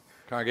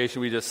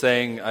Congregation, we just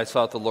sang, I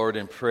sought the Lord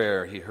in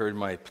prayer. He heard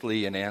my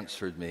plea and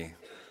answered me.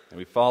 And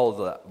we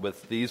followed that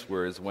with these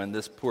words, when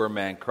this poor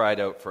man cried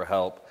out for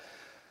help,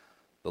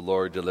 the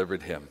Lord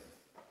delivered him.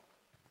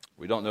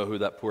 We don't know who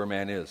that poor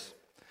man is,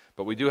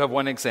 but we do have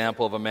one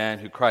example of a man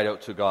who cried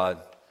out to God,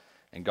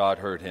 and God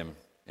heard him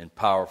in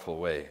powerful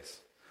ways.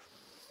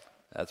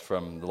 That's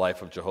from the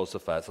life of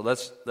Jehoshaphat. So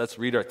let's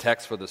read our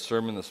text for the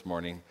sermon this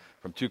morning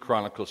from 2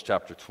 Chronicles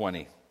chapter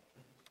 20.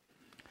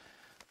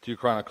 2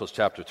 Chronicles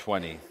chapter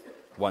 20.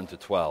 1 to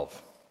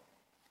 12.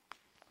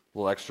 A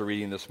little extra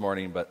reading this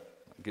morning,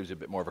 but it gives you a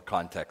bit more of a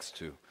context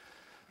to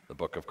the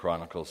book of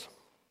Chronicles.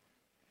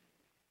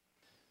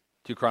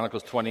 2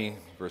 Chronicles 20,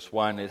 verse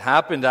 1. It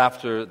happened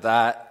after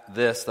that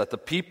the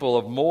people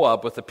of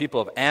Moab with the people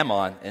of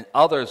Ammon and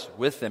others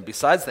with them,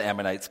 besides the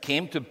Ammonites,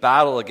 came to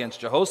battle against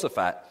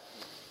Jehoshaphat.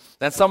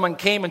 Then someone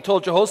came and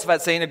told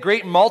Jehoshaphat, saying, a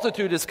great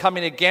multitude is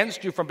coming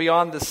against you from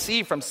beyond the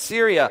sea, from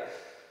Syria.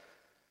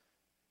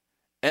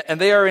 And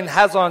they are in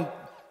Hazon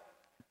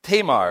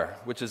Tamar,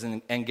 which is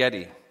in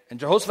En-gedi. And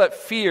Jehoshaphat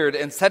feared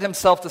and set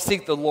himself to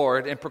seek the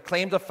Lord and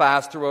proclaimed a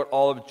fast throughout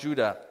all of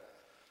Judah.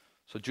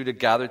 So Judah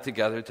gathered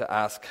together to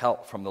ask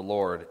help from the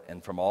Lord,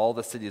 and from all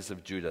the cities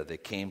of Judah they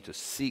came to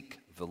seek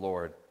the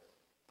Lord.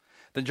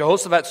 Then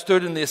Jehoshaphat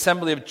stood in the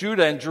assembly of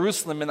Judah and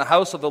Jerusalem in the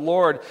house of the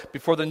Lord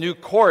before the new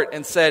court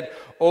and said,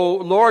 O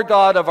Lord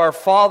God of our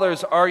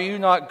fathers, are you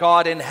not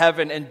God in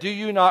heaven, and do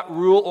you not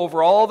rule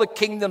over all the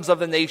kingdoms of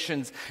the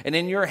nations? And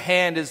in your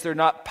hand is there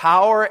not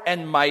power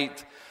and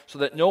might, so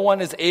that no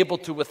one is able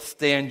to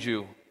withstand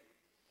you?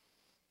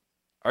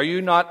 Are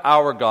you not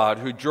our God,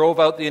 who drove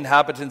out the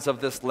inhabitants of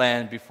this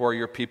land before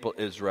your people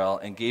Israel,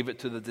 and gave it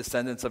to the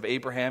descendants of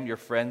Abraham, your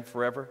friend,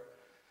 forever?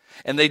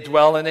 And they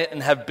dwell in it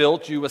and have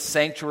built you a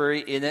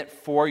sanctuary in it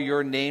for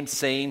your name,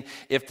 saying,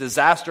 if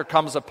disaster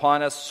comes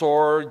upon us,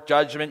 sword,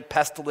 judgment,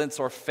 pestilence,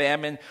 or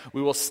famine,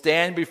 we will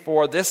stand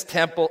before this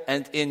temple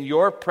and in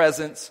your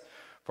presence,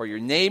 for your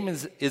name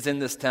is in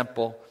this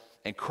temple,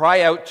 and cry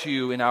out to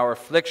you in our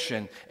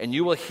affliction, and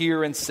you will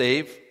hear and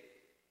save.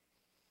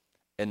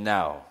 And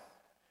now,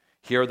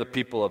 here are the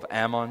people of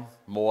Ammon,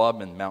 Moab,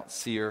 and Mount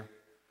Seir,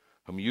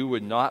 whom you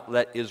would not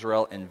let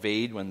Israel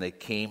invade when they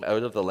came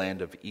out of the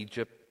land of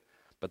Egypt,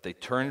 but they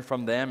turned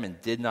from them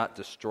and did not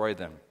destroy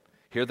them.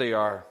 Here they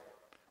are,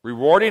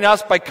 rewarding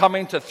us by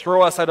coming to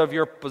throw us out of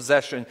your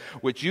possession,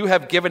 which you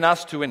have given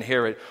us to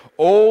inherit.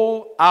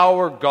 O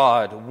our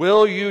God,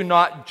 will you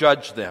not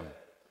judge them?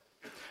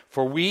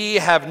 For we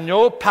have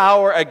no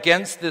power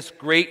against this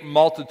great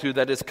multitude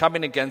that is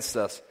coming against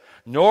us,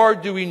 nor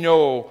do we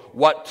know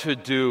what to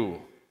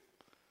do.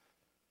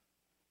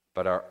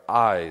 But our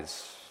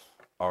eyes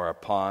are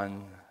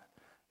upon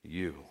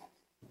you.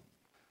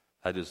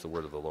 That is the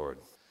word of the Lord.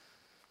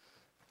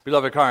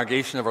 Beloved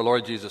congregation of our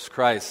Lord Jesus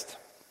Christ,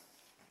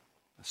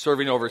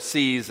 serving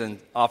overseas and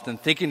often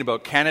thinking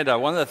about Canada,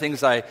 one of the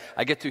things I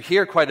get to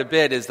hear quite a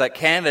bit is that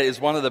Canada is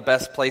one of the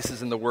best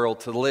places in the world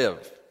to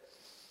live.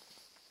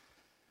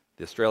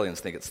 The Australians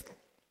think it's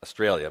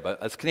Australia,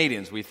 but as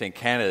Canadians, we think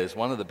Canada is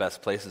one of the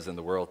best places in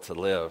the world to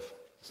live.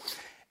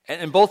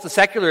 And both the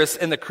secularists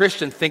and the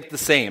Christian think the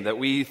same, that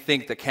we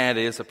think that Canada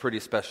is a pretty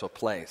special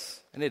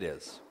place. And it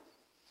is.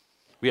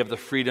 We have the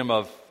freedom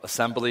of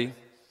assembly,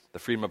 the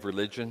freedom of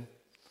religion,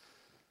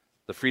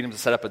 the freedom to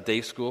set up a day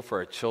school for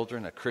our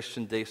children, a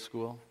Christian day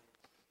school,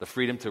 the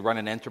freedom to run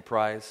an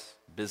enterprise,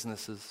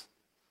 businesses.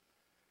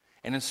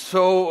 And in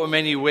so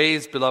many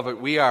ways, beloved,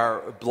 we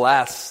are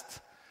blessed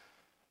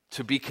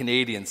to be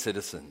Canadian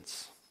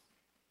citizens.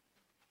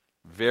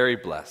 Very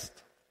blessed.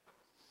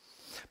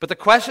 But the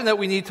question that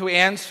we need to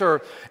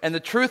answer and the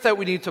truth that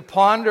we need to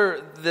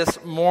ponder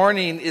this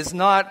morning is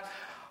not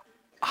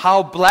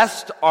how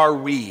blessed are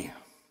we?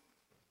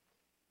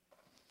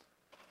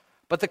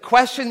 But the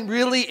question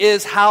really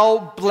is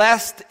how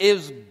blessed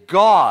is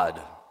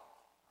God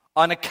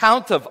on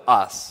account of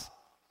us,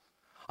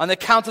 on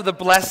account of the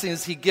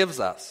blessings He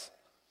gives us.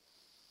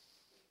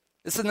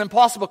 It's an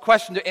impossible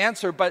question to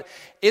answer, but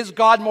is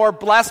God more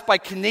blessed by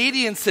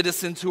Canadian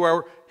citizens who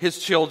are His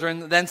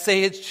children than, say,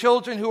 His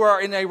children who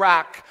are in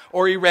Iraq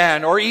or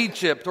Iran or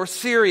Egypt or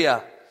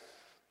Syria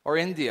or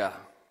India?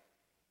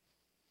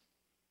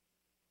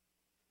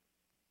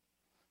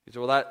 You say,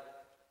 well,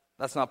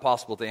 that's not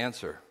possible to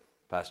answer,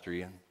 Pastor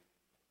Ian.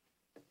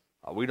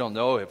 We don't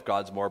know if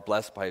God's more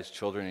blessed by His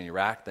children in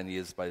Iraq than He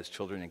is by His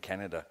children in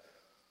Canada.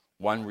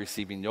 One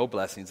receiving no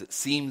blessings, it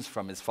seems,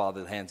 from his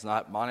Father's hands,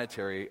 not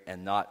monetary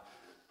and not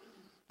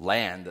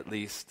land, at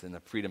least, and the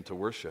freedom to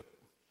worship.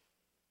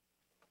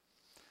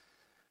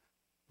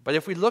 But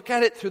if we look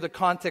at it through the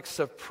context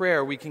of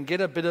prayer, we can get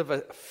a bit of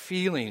a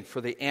feeling for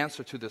the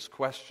answer to this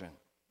question.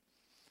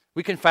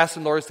 We confess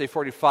in Lord's Day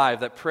 45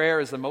 that prayer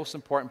is the most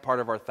important part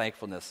of our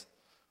thankfulness,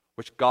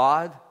 which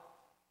God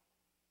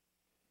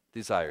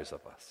desires of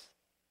us.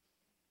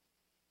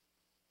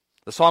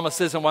 The psalmist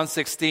says in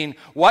 116,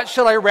 what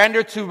shall I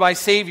render to my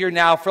Savior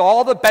now for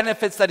all the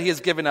benefits that He has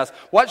given us?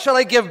 What shall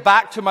I give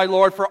back to my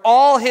Lord for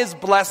all His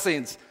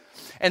blessings?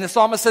 And the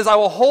psalmist says, I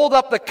will hold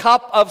up the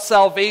cup of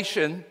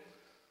salvation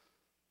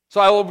So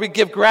I will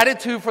give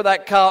gratitude for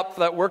that cup, for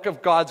that work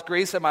of God's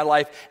grace in my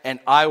life, and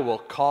I will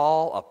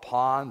call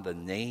upon the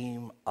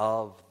name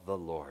of the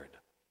Lord.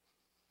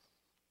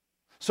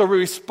 So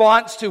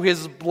response to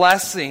his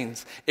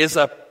blessings is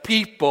a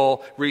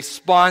people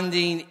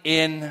responding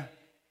in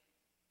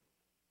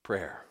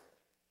prayer.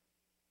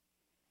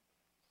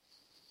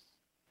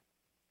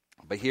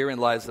 But herein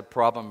lies the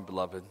problem,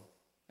 beloved,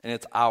 and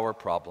it's our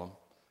problem,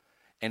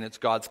 and it's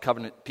God's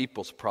covenant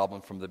people's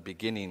problem from the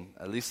beginning,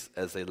 at least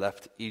as they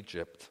left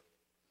Egypt,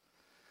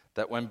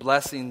 that when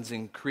blessings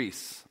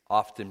increase,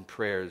 often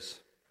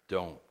prayers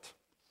don't.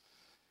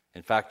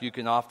 In fact, you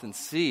can often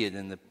see it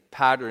in the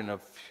pattern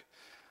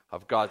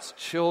of God's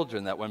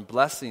children, that when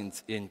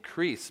blessings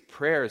increase,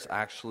 prayers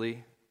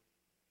actually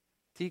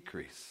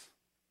decrease.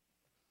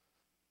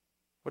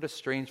 What a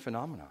strange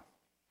phenomenon.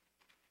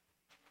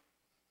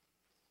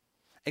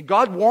 And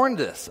God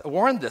warned us.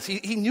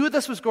 He knew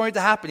this was going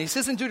to happen. He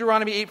says in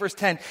Deuteronomy 8 verse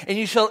 10, "And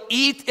you shall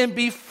eat and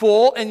be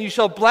full, and you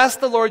shall bless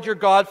the Lord your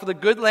God for the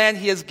good land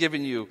he has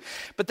given you."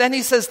 But then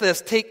he says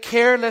this, "Take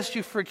care lest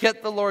you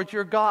forget the Lord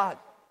your God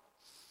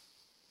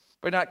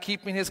by not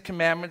keeping his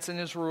commandments and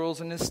his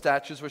rules and his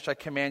statutes, which I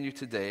command you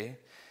today."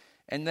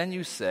 And then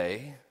you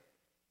say,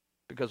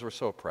 because we're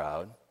so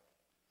proud,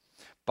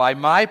 "By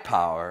my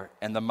power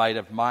and the might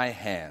of my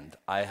hand,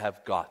 I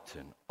have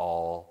gotten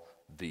all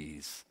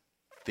these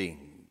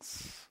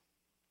things."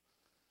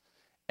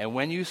 And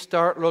when you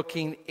start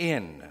looking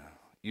in,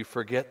 you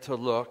forget to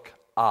look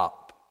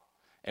up.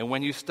 And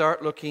when you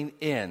start looking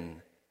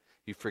in,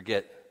 you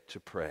forget to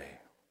pray.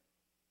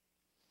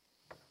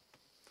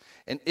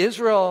 And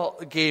Israel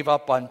gave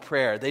up on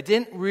prayer. They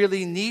didn't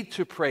really need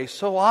to pray.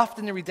 So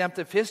often in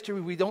redemptive history,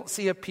 we don't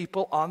see a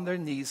people on their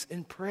knees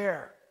in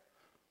prayer.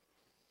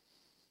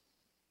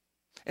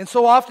 And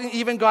so often,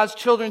 even God's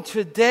children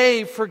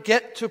today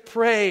forget to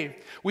pray.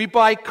 We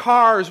buy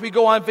cars, we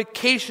go on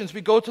vacations,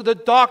 we go to the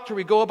doctor,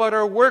 we go about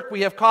our work,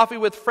 we have coffee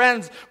with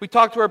friends, we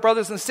talk to our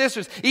brothers and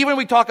sisters, even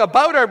we talk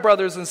about our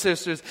brothers and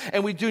sisters,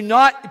 and we do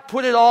not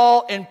put it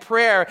all in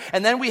prayer.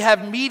 And then we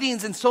have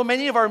meetings, and so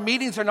many of our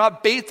meetings are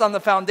not based on the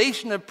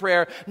foundation of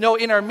prayer. No,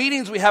 in our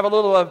meetings we have a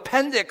little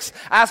appendix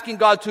asking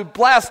God to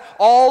bless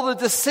all the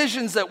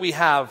decisions that we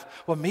have.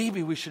 Well,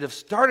 maybe we should have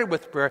started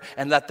with prayer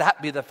and let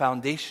that be the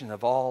foundation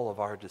of all of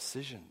our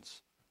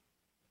decisions.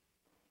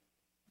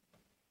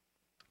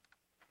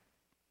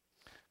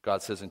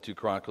 God says in 2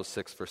 Chronicles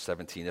 6 verse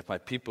 17, "If my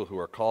people who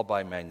are called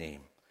by my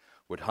name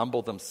would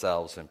humble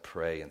themselves and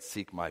pray and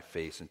seek my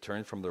face and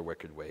turn from their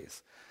wicked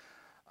ways,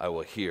 I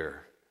will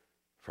hear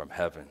from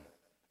heaven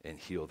and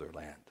heal their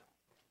land."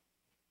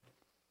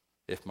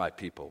 If my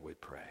people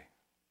would pray. I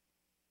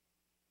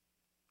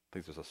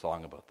think there's a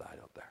song about that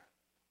out there.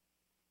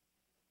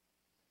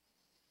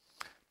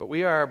 But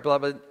we are,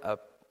 beloved,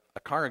 a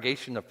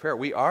congregation of prayer.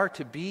 We are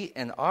to be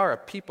and are a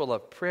people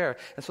of prayer.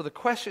 And so the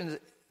question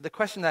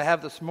I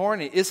have this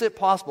morning, is it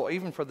possible,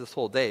 even for this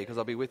whole day, because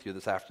I'll be with you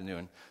this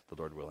afternoon, the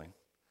Lord willing.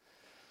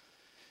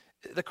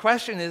 The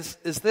question is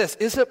this: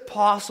 is it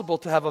possible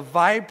to have a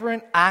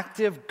vibrant,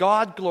 active,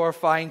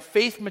 God-glorifying,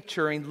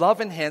 faith-maturing,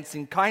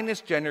 love-enhancing,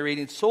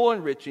 kindness-generating,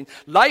 soul-enriching,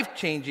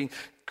 life-changing,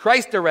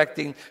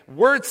 Christ-directing,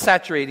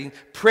 word-saturating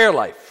prayer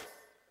life?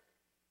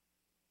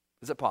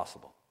 Is it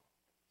possible?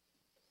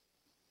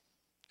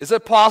 Is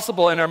it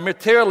possible in our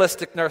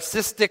materialistic,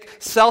 narcissistic,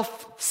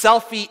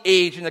 selfie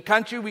age, in the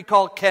country we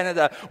call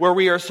Canada, where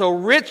we are so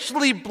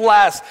richly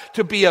blessed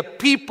to be a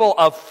people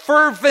of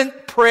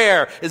fervent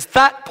prayer? Is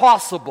that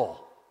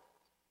possible?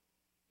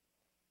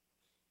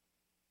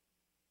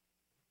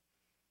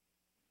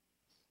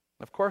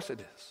 Of course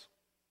it is.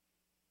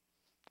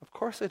 Of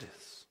course it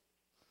is.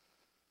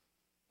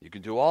 You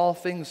can do all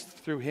things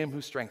through him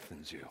who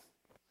strengthens you.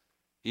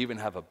 Even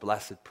have a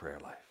blessed prayer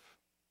life.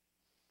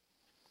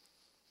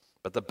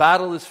 But the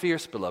battle is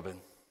fierce, beloved.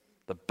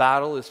 The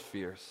battle is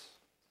fierce.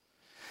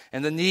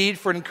 And the need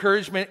for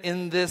encouragement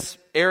in this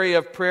area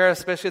of prayer,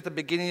 especially at the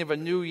beginning of a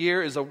new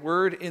year, is a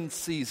word in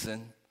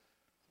season.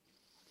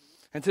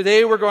 And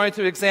today we're going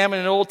to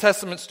examine an Old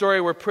Testament story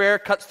where prayer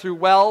cuts through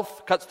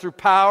wealth, cuts through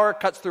power,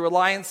 cuts through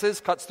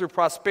alliances, cuts through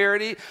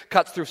prosperity,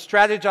 cuts through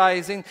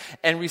strategizing,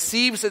 and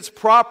receives its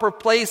proper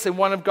place in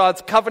one of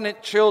God's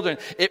covenant children.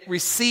 It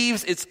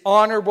receives its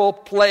honorable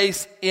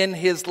place in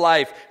his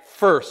life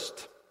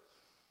first.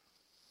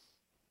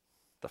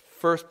 The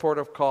first port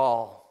of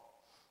call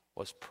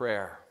was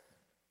prayer.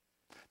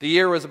 The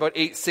year was about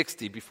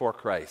 860 before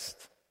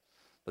Christ.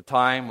 The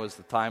time was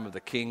the time of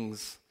the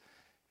kings,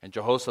 and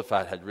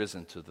Jehoshaphat had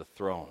risen to the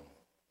throne.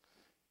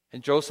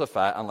 And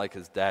Jehoshaphat, unlike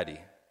his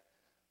daddy,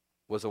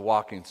 was a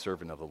walking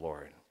servant of the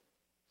Lord.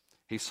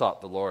 He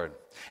sought the Lord.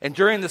 And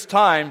during this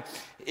time,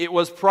 it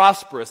was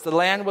prosperous. The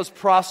land was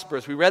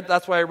prosperous.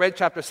 That's why I read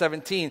chapter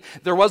 17.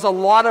 There was a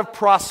lot of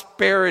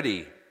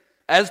prosperity,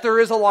 as there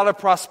is a lot of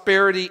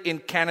prosperity in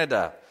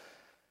Canada.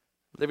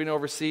 Living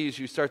overseas,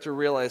 you start to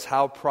realize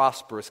how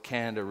prosperous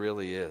Canada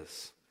really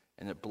is,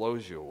 and it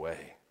blows you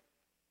away.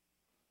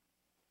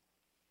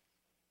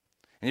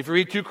 And if you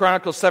read 2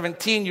 Chronicles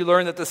 17, you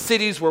learn that the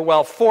cities were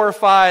well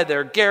fortified,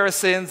 their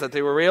garrisons, that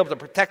they were able to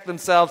protect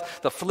themselves.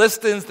 The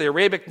Philistines, the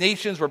Arabic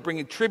nations, were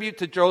bringing tribute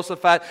to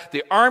Jehoshaphat.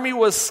 The army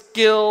was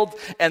skilled,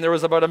 and there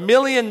was about 1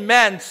 million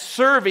men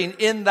serving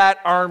in that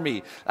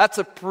army. That's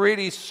a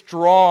pretty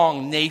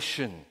strong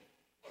nation.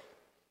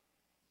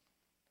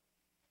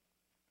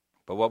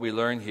 But what we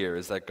learn here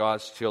is that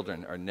God's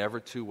children are never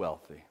too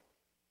wealthy,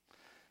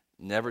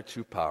 never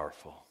too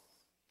powerful,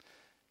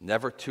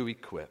 never too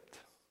equipped,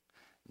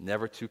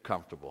 never too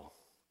comfortable,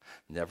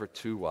 never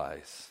too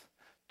wise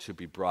to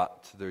be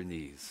brought to their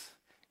knees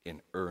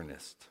in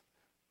earnest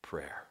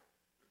prayer.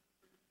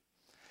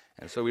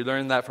 And so we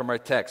learn that from our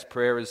text.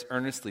 Prayer is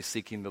earnestly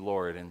seeking the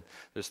Lord. And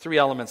there's 3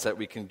 elements that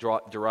we can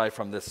derive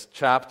from this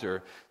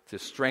chapter to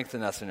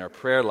strengthen us in our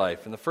prayer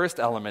life. And the first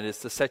element is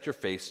to set your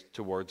face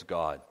towards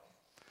God.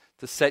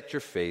 To set your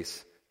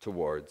face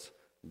towards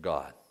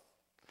God.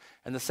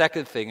 And the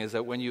second thing is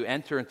that when you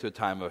enter into a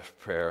time of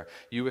prayer,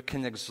 you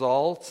can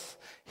exalt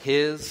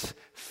His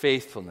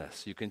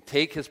faithfulness. You can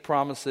take His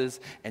promises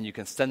and you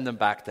can send them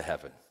back to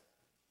heaven.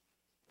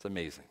 It's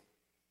amazing.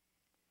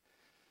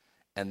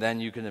 And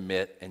then you can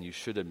admit, and you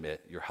should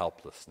admit, your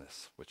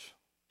helplessness, which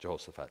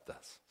Jehoshaphat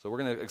does. So we're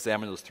going to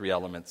examine those 3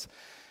 elements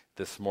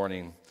this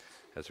morning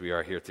as we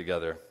are here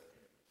together.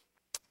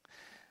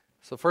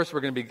 So first we're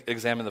going to be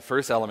examining the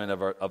first element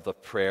of the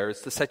prayer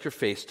is to set your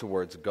face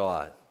towards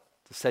God.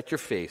 To set your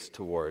face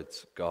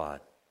towards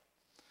God.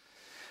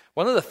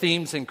 One of the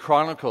themes in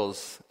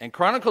Chronicles, and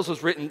Chronicles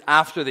was written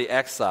after the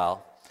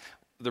exile.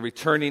 The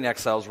returning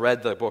exiles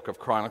read the book of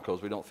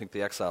Chronicles. We don't think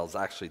the exiles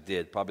actually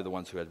did, probably the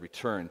ones who had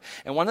returned.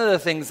 And one of the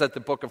things that the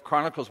book of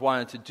Chronicles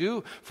wanted to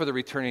do for the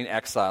returning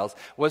exiles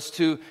was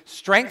to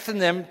strengthen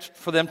them,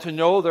 for them to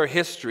know their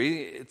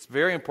history. It's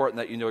very important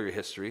that you know your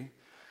history.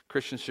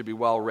 Christians should be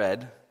well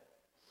read.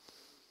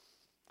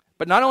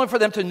 But not only for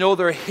them to know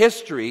their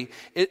history,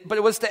 but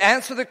it was to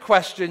answer the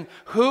question,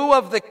 who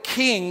of the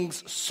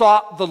kings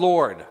sought the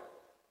Lord?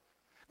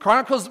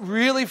 Chronicles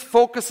really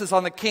focuses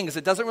on the kings.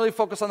 It doesn't really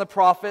focus on the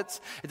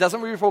prophets. It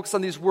doesn't really focus on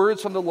these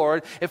words from the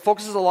Lord. It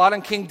focuses a lot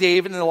on King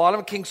David and a lot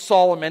on King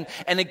Solomon,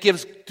 and it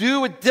gives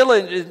due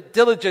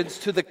diligence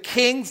to the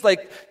kings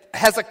like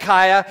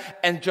Hezekiah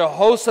and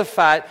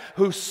Jehoshaphat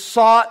who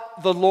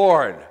sought the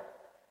Lord.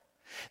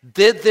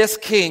 Did this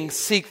king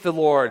seek the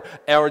Lord,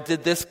 or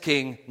did this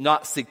king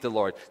not seek the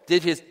Lord?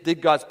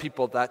 Did God's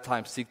people at that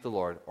time seek the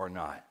Lord or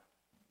not?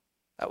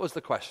 That was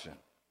the question.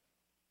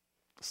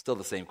 Still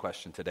the same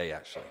question today,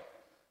 actually.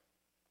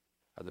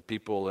 Are the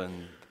people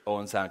in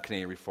Owen Sound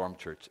Canadian Reformed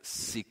Church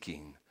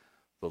seeking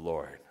the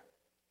Lord?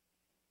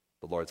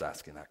 The Lord's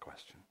asking that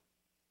question.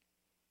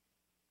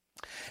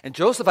 And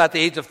Joseph, at the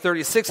age of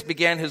 36,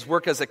 began his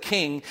work as a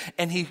king,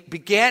 and he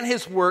began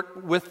his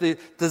work with the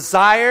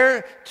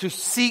desire to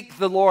seek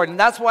the Lord. And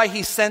that's why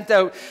he sent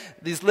out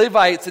these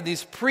Levites and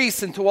these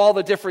priests into all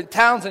the different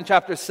towns in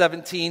chapter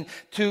 17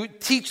 to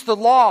teach the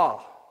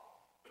law.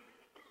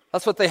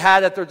 That's what they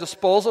had at their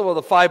disposal, were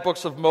the 5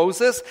 books of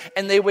Moses,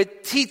 and they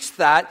would teach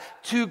that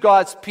to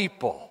God's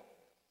people.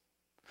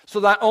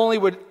 So not only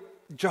would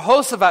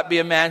Jehoshaphat be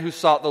a man who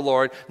sought the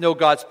Lord, no,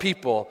 God's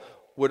people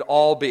would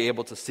all be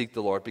able to seek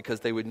the Lord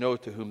because they would know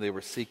to whom they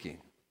were seeking.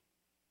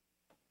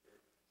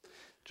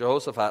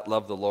 Jehoshaphat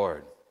loved the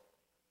Lord.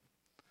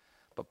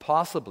 But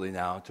possibly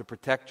now, to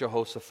protect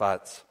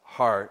Jehoshaphat's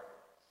heart,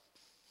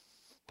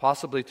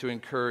 possibly to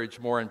encourage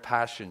more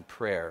impassioned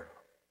prayer,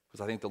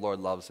 because I think the Lord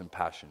loves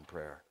impassioned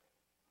prayer.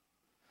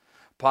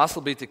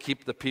 Possibly to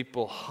keep the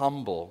people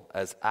humble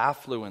as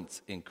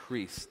affluence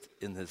increased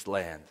in his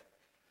land.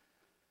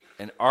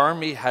 An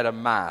army had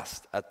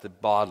amassed at the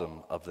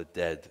bottom of the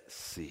Dead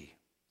Sea.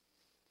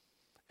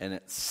 And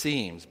it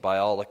seems, by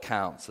all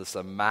accounts, this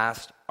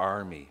amassed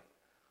army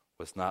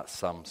was not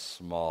some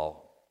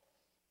small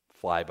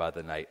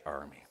fly-by-the-night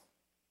army,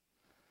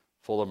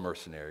 full of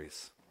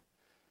mercenaries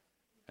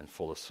and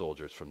full of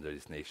soldiers from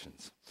these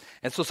nations.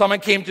 And so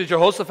someone came to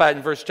Jehoshaphat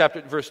in verse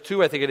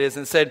 2, I think it is,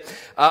 and said,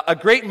 a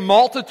great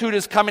multitude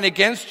is coming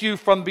against you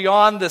from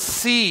beyond the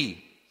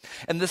sea.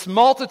 And this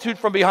multitude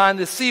from behind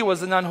the sea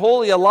was an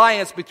unholy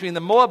alliance between the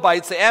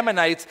Moabites, the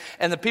Ammonites,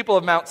 and the people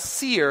of Mount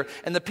Seir.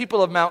 And the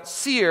people of Mount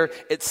Seir,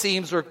 it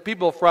seems, were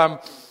people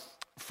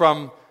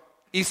from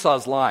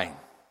Esau's line.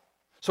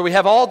 So we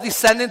have all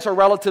descendants or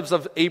relatives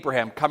of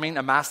Abraham coming,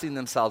 amassing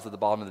themselves at the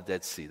bottom of the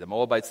Dead Sea. The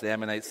Moabites, the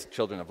Ammonites,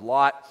 children of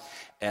Lot,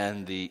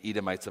 and the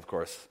Edomites, of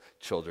course,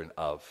 children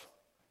of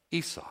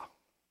Esau.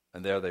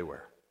 And there they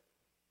were.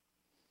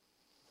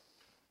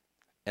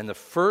 And the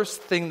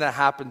first thing that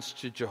happens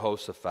to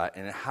Jehoshaphat,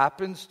 and it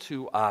happens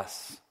to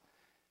us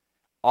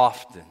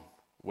often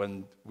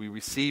when we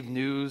receive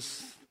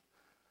news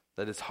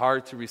that is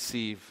hard to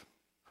receive,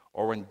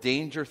 or when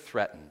danger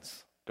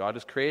threatens. God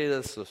has created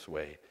us this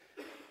way,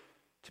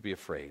 to be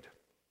afraid.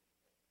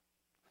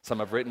 Some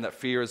have written that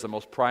fear is the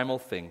most primal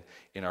thing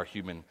in our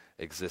human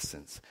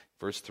existence.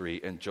 Verse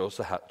 3, and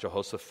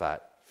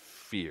Jehoshaphat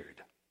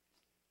feared.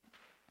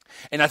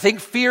 And I think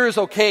fear is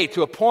okay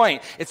to a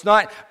point. It's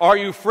not, are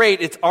you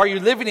afraid? It's, are you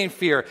living in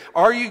fear?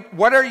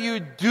 What are you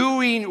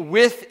doing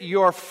with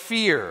your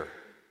fear?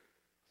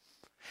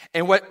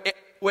 And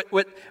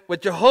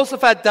what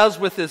Jehoshaphat does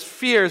with his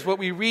fear is what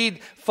we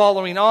read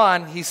following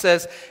on. He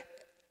says,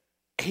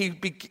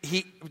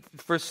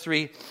 verse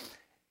 3,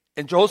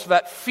 and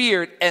Jehoshaphat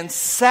feared and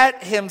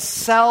set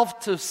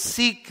himself to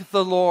seek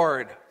the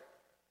Lord.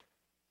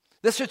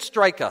 This should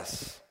strike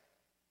us.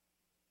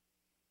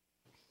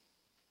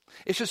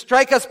 It should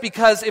strike us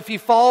because if he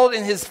followed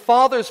in his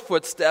father's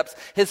footsteps,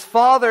 his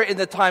father in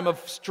the time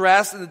of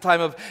stress, in the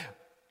time of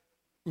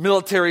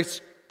military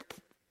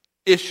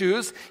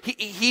issues,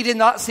 he did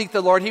not seek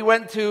the Lord. He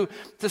went to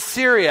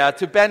Syria,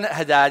 to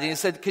Ben-Hadad, and he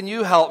said, can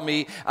you help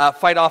me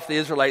fight off the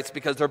Israelites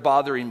because they're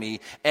bothering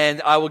me,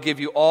 and I will give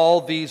you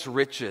all these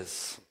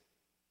riches.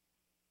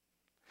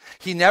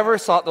 He never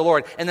sought the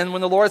Lord. And then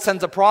when the Lord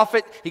sends a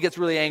prophet, he gets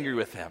really angry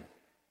with him.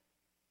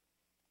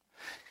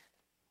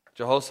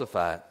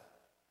 Jehoshaphat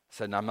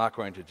said, no, I'm not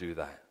going to do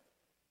that.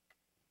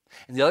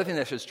 And the other thing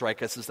that should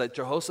strike us is that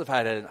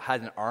Jehoshaphat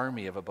had an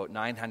army of about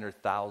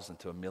 900,000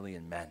 to 1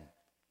 million men,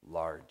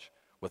 large,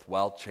 with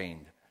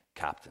well-trained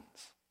captains.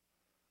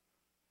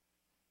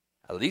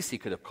 At least he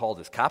could have called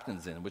his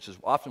captains in, which is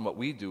often what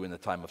we do in the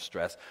time of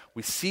stress.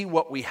 We see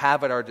what we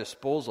have at our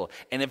disposal.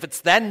 And if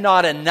it's then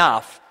not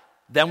enough,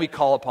 then we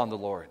call upon the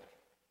Lord.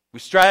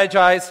 We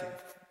strategize,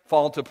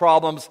 fall into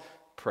problems,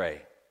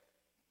 pray.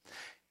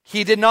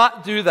 He did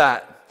not do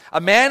that. A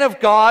man of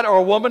God or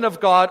a woman of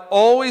God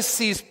always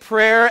sees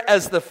prayer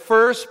as the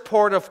first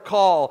port of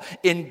call.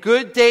 In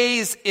good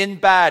days, in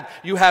bad.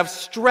 You have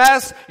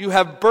stress, you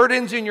have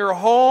burdens in your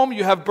home,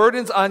 you have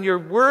burdens on your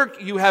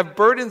work, you have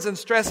burdens and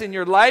stress in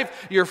your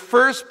life. Your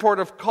first port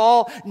of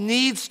call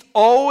needs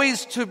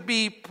always to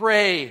be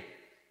pray.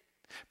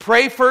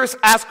 Pray first,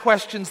 ask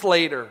questions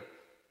later.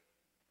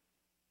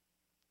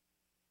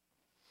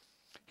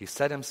 He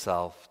set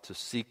himself to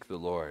seek the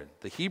Lord.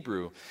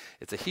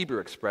 It's a Hebrew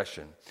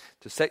expression.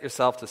 To set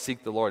yourself to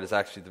seek the Lord is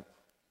actually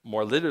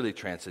more literally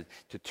translated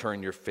to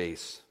turn your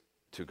face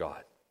to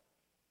God.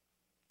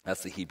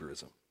 That's the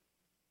Hebrewism.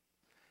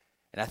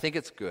 And I think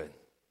it's good.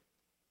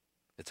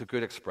 It's a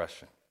good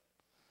expression.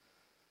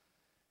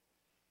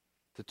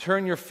 To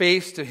turn your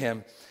face to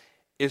him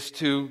is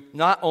to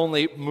not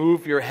only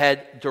move your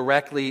head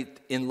directly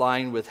in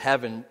line with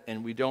heaven,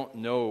 and we don't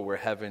know where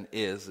heaven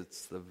is,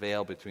 it's the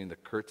veil between the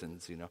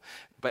curtains,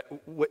 but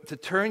to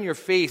turn your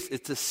face is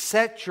to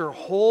set your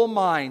whole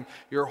mind,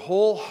 your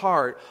whole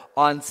heart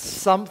on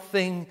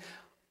something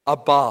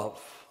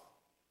above.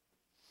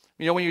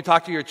 When you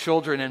talk to your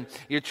children, and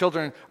your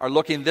children are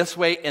looking this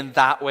way and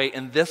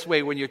this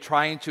way when you're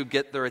trying to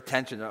get their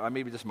attention, or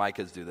maybe just my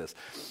kids do this,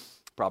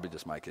 probably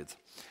just my kids.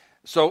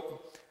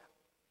 So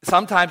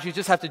sometimes you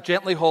just have to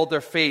gently hold their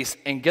face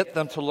and get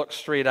them to look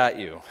straight at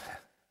you.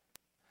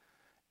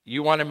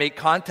 You want to make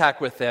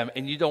contact with them,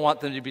 and you don't want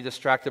them to be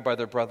distracted by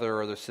their brother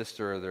or their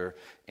sister or their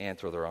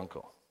aunt or their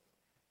uncle.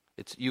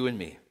 It's you and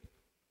me.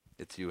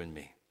 It's you and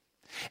me.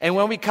 And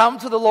when we come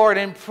to the Lord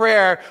in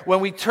prayer, when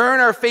we turn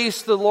our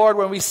face to the Lord,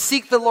 when we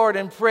seek the Lord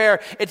in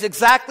prayer, it's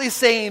exactly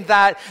saying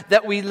that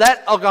we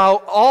let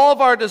go all of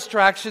our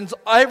distractions,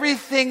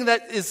 everything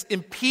that is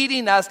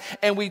impeding us,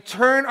 and we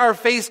turn our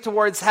face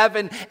towards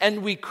heaven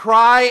and we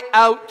cry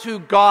out to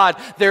God.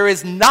 There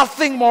is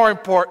nothing more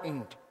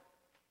important.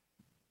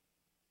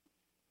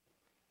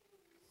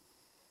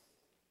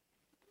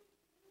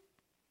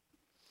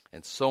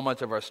 And so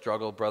much of our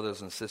struggle,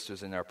 brothers and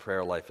sisters, in our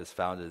prayer life is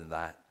founded in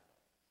that.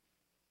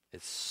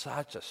 It's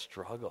such a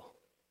struggle.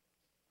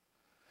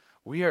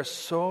 We are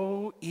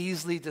so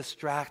easily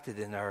distracted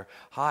in our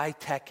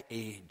high-tech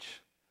age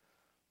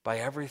by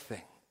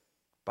everything.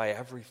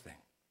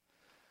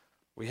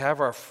 We have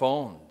our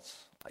phones.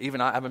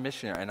 Even I'm a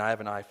missionary, and I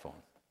have an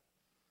iPhone.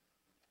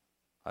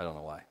 I don't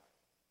know why.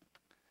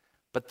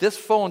 But this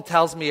phone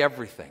tells me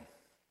everything.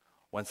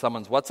 When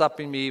someone's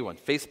WhatsApping me, when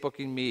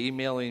Facebooking me,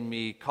 emailing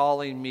me,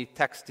 calling me,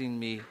 texting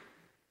me.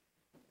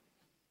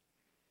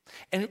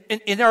 And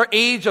in our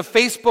age of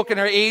Facebook and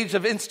our age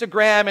of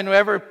Instagram and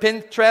whatever,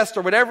 Pinterest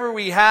or whatever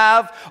we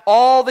have,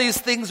 all these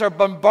things are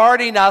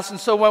bombarding us. And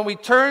so when we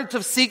turn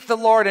to seek the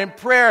Lord in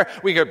prayer,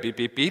 we hear beep,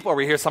 beep, beep, or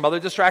we hear some other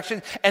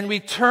distraction, and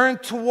we turn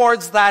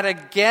towards that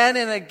again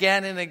and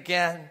again and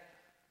again.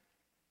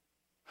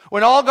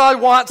 When all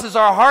God wants is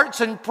our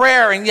hearts in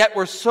prayer, and yet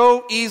we're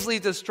so easily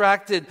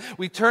distracted.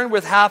 We turn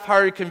with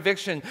half-hearted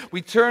conviction.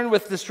 We turn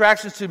with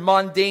distractions to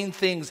mundane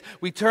things.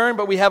 We turn,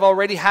 but we have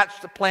already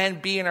hatched a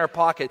plan B in our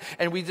pocket.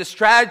 And we just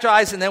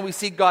strategize, and then we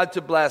seek God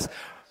to bless.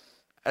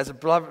 As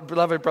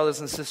beloved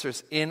brothers and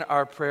sisters, in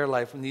our prayer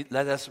life,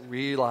 let us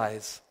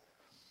realize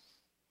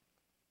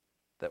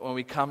that when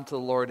we come to the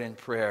Lord in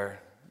prayer,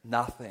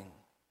 nothing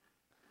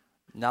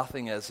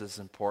is as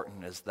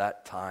important as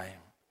that time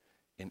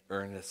in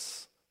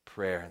earnest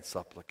prayer and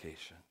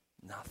supplication.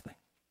 Nothing.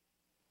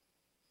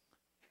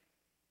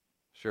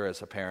 Sure,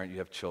 as a parent, you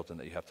have children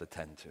that you have to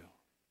tend to.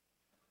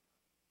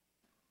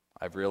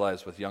 I've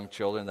realized with young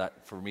children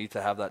that for me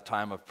to have that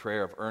time of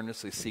prayer, of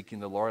earnestly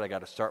seeking the Lord, I got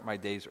to start my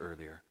days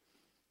earlier.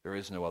 There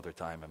is no other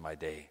time in my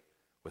day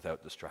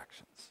without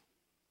distractions.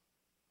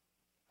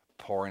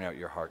 Pouring out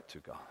your heart to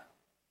God.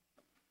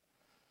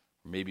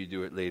 Maybe you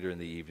do it later in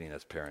the evening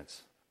as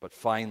parents, but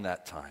find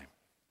that time.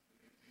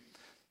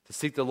 To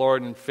seek the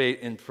Lord in faith,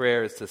 in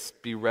prayer, is to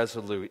be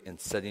resolute in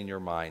setting your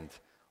mind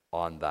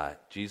on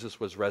that. Jesus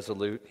was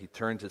resolute. He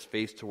turned his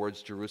face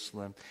towards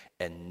Jerusalem,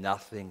 and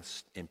nothing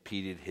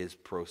impeded his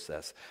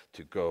process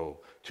to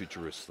go to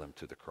Jerusalem,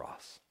 to the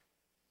cross.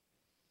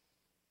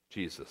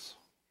 Jesus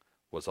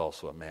was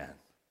also a man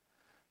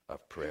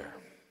of prayer.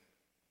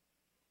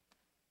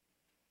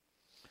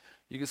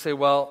 You can say,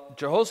 well,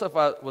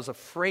 Jehoshaphat was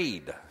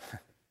afraid.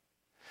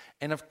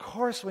 And of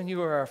course, when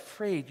you are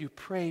afraid, you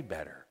pray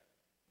better.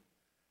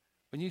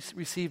 When you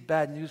receive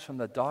bad news from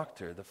the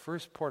doctor, the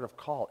first port of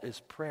call is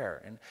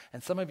prayer.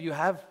 And some of you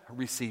have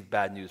received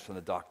bad news from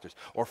the doctors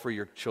or for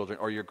your children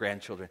or your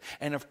grandchildren.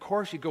 And of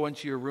course, you go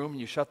into your room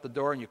and you shut the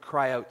door and you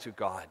cry out to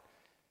God.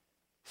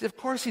 See, of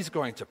course he's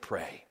going to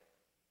pray.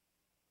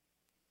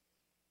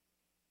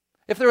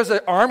 If there was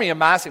an army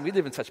amassing, we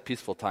live in such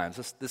peaceful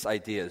times. This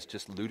idea is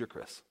just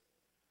ludicrous.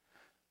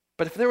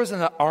 But if there was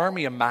an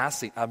army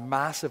amassing, a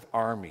massive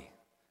army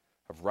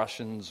of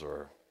Russians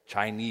or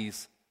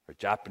Chinese or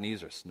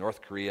Japanese or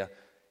North Korea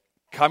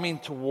coming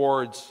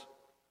towards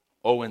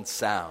Owen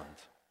Sound,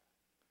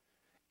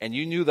 and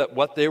you knew that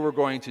what they were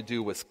going to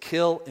do was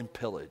kill and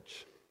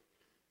pillage.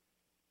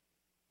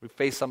 We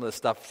face some of the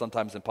stuff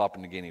sometimes in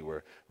Papua New Guinea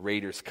where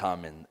raiders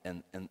come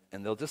and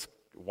they'll just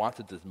want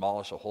to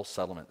demolish a whole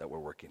settlement that we're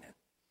working in.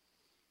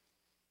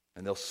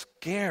 And they'll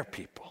scare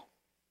people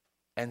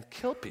and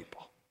kill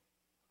people.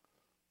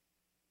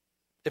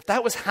 If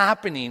that was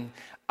happening,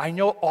 I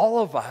know all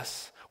of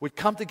us would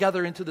come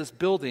together into this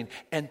building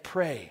and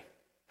pray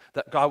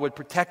that God would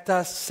protect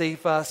us,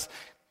 save us,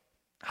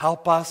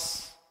 help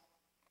us.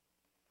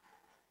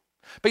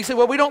 But you say,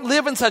 well, we don't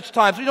live in such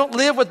times. We don't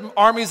live with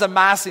armies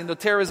amassing. The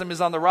terrorism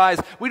is on the rise.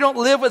 We don't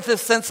live with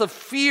this sense of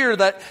fear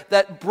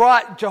that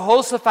brought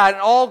Jehoshaphat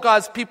and all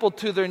God's people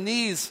to their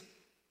knees.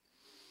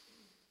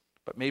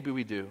 But maybe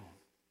we do.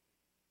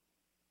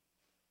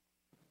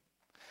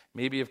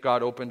 Maybe if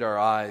God opened our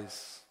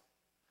eyes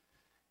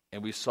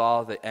and we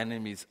saw the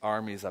enemy's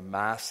armies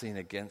amassing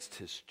against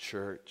his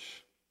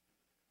church,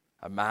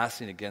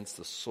 amassing against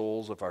the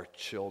souls of our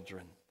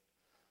children,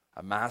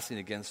 amassing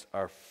against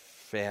our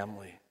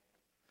family,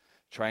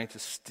 trying to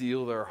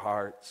steal their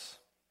hearts,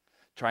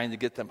 trying to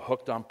get them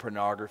hooked on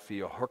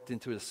pornography or hooked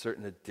into a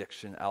certain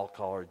addiction,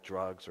 alcohol or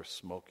drugs or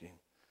smoking,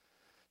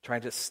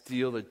 trying to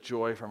steal the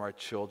joy from our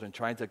children,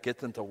 trying to get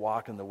them to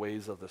walk in the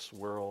ways of this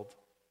world.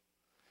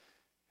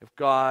 If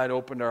God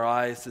opened our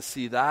eyes to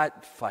see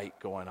that fight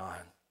going on,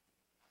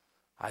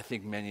 I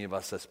think many of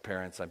us as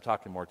parents, I'm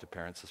talking more to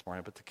parents this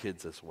morning, but to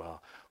kids as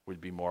well,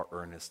 would be more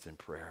earnest in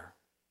prayer.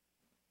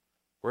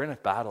 We're in a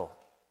battle.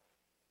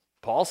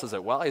 Paul says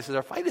it well. He says,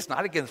 our fight is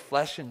not against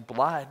flesh and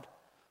blood.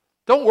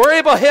 Don't worry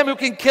about him who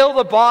can kill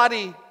the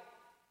body,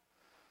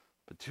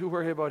 but do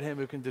worry about him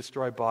who can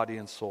destroy body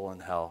and soul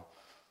in hell.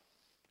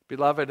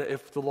 Beloved,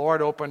 if the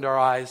Lord opened our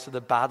eyes to the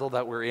battle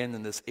that we're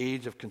in this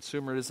age of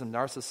consumerism,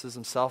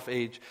 narcissism,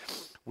 self-age,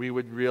 we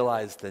would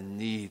realize the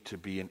need to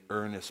be in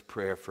earnest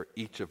prayer for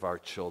each of our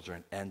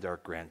children and our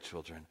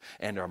grandchildren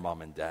and our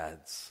mom and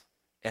dads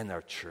and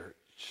our church.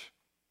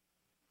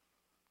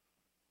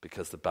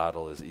 Because the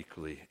battle is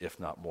equally, if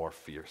not more,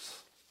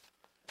 fierce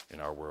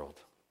in our world.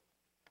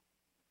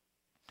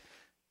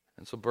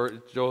 And so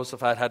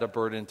Joseph had a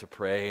burden to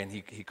pray, and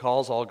he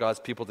calls all God's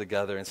people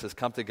together and says,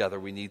 come together,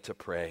 we need to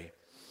pray.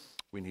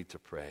 We need to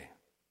pray.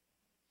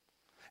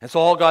 And so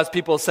all God's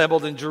people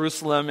assembled in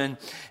Jerusalem,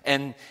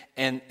 and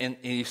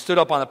he stood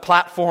up on a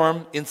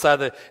platform inside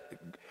the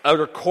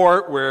outer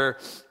court where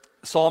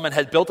Solomon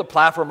had built a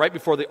platform right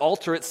before the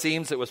altar, it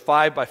seems. It was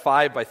 5 by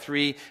 5 by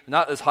 3,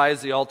 not as high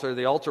as the altar.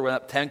 The altar went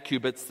up 10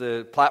 cubits.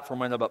 The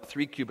platform went up about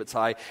 3 cubits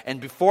high. And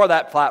before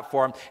that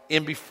platform,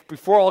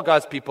 before all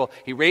God's people,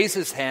 he raised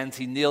his hands,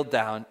 he kneeled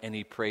down, and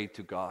he prayed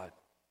to God.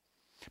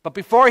 But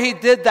before he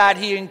did that,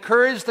 he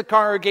encouraged the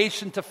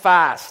congregation to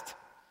fast.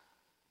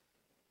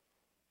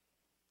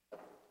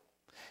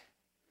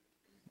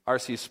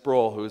 R.C.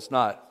 Sproul, who is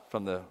not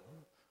from the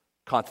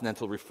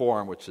Continental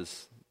Reform, which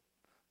is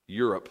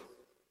Europe,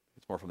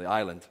 it's more from the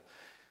island,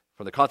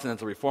 from the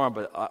Continental Reform,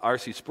 but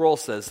R.C. Sproul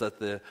says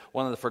that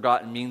one of the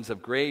forgotten means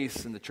of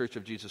grace in the Church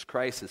of Jesus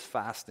Christ is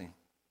fasting.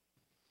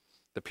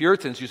 The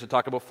Puritans used to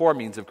talk about 4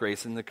 means of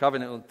grace. In the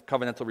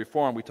Covenantal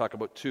Reform, we talk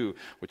about 2,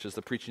 which is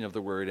the preaching of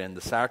the Word and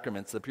the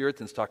sacraments. The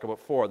Puritans talk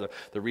about 4,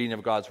 the reading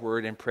of God's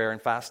Word and prayer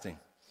and fasting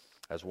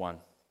as one,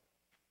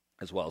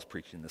 as well as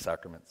preaching the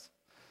sacraments.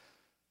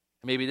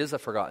 Maybe it is a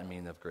forgotten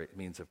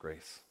means of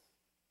grace.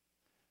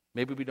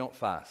 Maybe we don't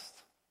fast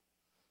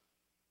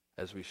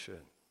as we should.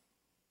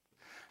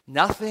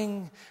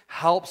 Nothing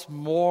helps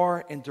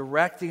more in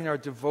directing our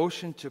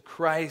devotion to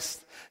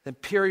Christ than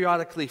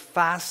periodically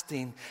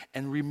fasting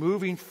and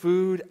removing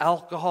food,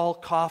 alcohol,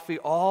 coffee,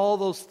 all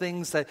those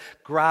things that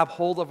grab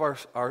hold of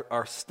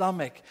our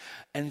stomach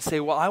and say,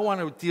 well, I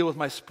want to deal with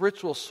my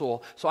spiritual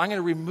soul, so I'm going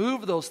to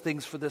remove those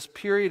things for this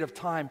period of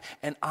time,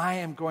 and I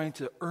am going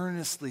to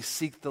earnestly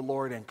seek the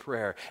Lord in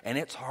prayer. And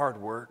it's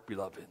hard work,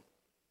 beloved.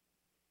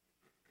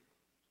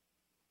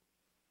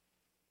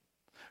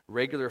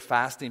 Regular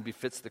fasting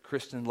befits the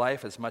Christian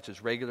life as much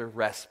as regular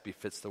rest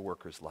befits the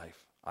worker's life.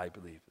 I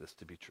believe this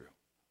to be true.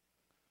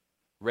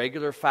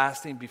 Regular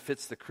fasting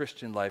befits the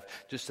Christian life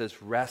just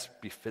as rest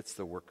befits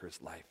the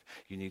worker's life.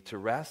 You need to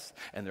rest,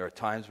 and there are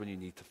times when you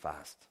need to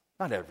fast.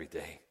 Not every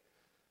day,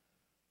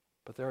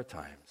 but there are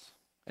times.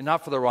 And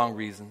not for the wrong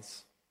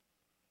reasons,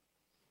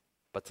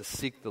 but to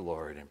seek the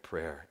Lord in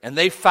prayer. And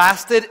they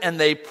fasted and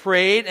they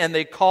prayed and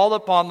they called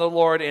upon the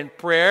Lord in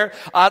prayer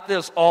at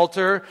this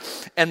altar,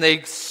 and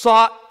they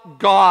sought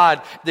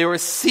God. They were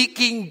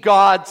seeking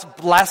God's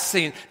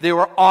blessing. They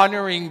were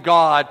honoring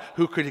God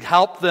who could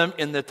help them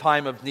in the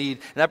time of need.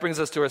 And that brings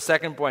us to our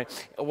second point.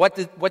 What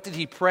did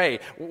he pray?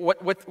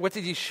 What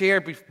did he share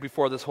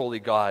before this holy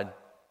God?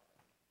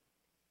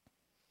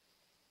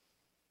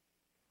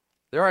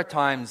 There are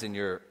times in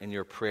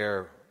your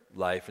prayer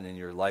life and in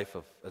your life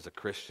as a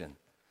Christian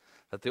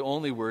that the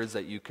only words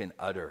that you can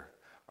utter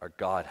are,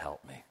 God,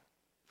 help me.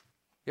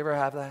 You ever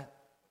have that?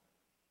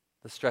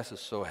 The stress is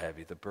so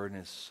heavy. The burden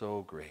is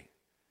so great.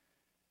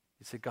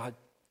 You say, God,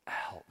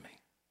 help me.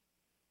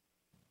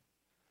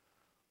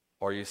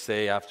 Or you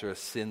say after a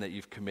sin that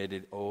you've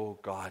committed, oh,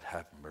 God,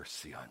 have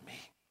mercy on me.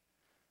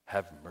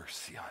 Have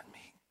mercy on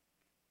me.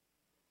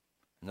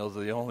 And those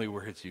are the only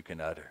words you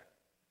can utter.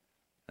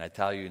 And I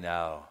tell you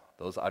now,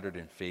 those uttered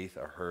in faith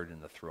are heard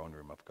in the throne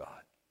room of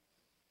God.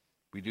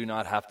 We do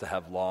not have to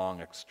have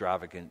long,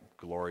 extravagant,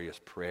 glorious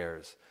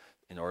prayers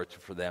in order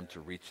for them to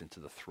reach into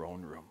the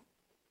throne room.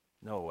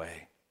 No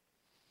way.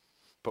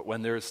 But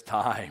when there's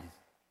time,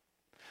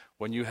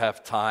 when you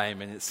have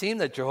time, and it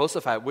seemed that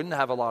Jehoshaphat wouldn't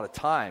have a lot of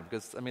time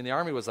because, the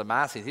army was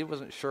amassing. He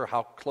wasn't sure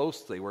how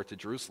close they were to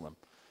Jerusalem.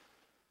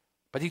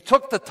 But he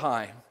took the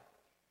time.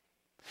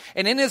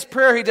 And in his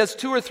prayer, he does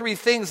 2 or 3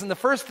 things. And the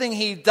first thing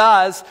he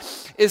does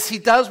is he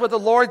does what the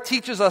Lord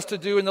teaches us to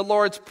do in the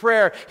Lord's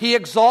Prayer. He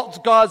exalts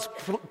God's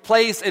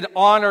place in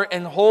honor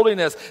and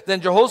holiness.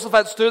 Then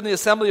Jehoshaphat stood in the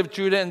assembly of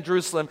Judah and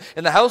Jerusalem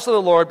in the house of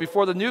the Lord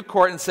before the new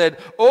court and said,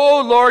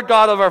 O Lord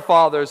God of our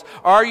fathers,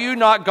 are you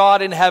not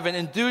God in heaven?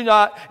 And do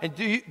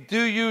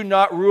you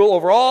not rule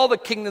over all the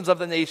kingdoms of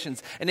the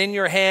nations? And in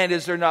your hand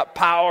is there not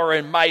power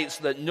and might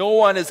so that no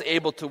one is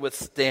able to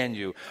withstand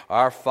you?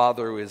 Our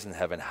Father who is in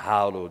heaven,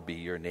 hallowed be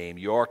your name,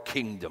 your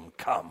kingdom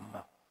come.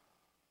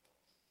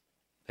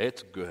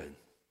 It's good.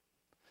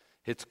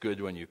 It's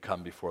good when you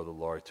come before the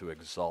Lord to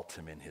exalt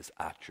him in his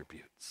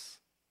attributes,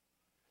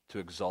 to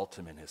exalt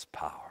him in his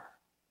power.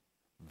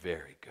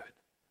 Very good.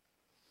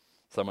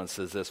 Someone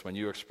says this, when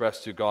you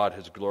express to God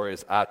his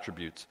glorious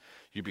attributes,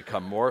 you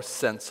become more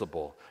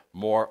sensible,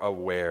 more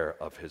aware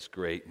of his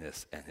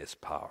greatness and his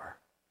power.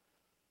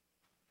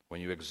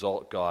 When you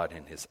exalt God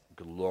in his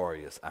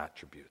glorious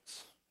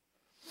attributes.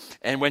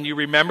 And when you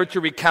remember to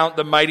recount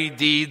the mighty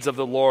deeds of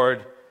the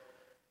Lord,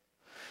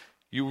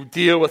 you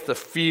deal with the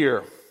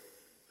fear.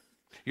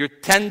 Your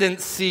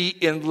tendency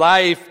in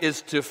life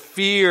is to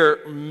fear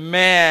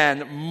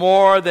man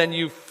more than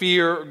you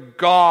fear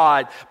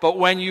God. But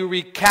when you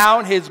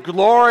recount his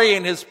glory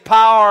and his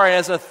power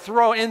as a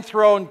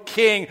enthroned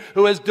king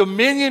who has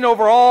dominion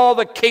over all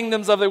the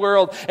kingdoms of the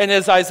world, and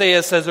as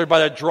Isaiah says, they're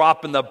but a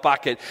drop in the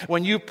bucket.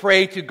 When you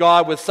pray to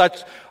God with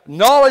such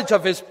knowledge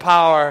of his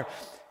power,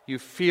 you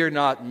fear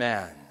not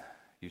man,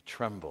 you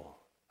tremble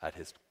at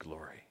his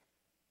glory.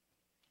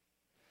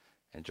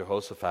 And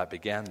Jehoshaphat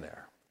began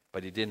there,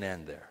 but he didn't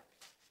end there.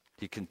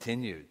 He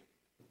continued.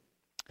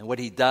 And what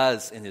he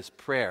does in his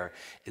prayer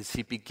is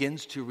he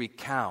begins to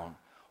recount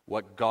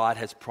what God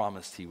has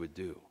promised he would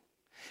do.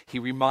 He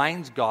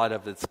reminds God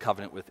of his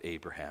covenant with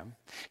Abraham.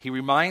 He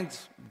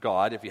reminds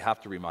God, if you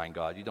have to remind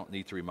God, you don't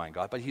need to remind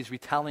God, but he's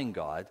retelling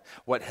God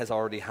what has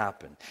already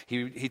happened.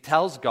 He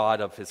tells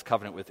God of his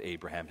covenant with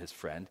Abraham, his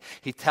friend.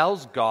 He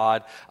tells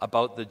God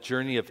about the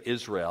journey of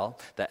Israel,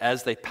 that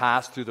as they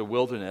passed through the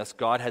wilderness,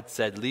 God had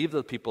said, leave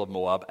the people of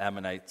Moab,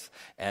 Ammonites,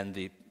 and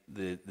the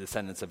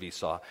descendants of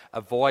Esau,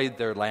 avoid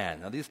their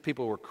land. Now these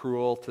people were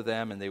cruel to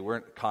them and they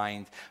weren't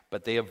kind,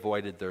 but they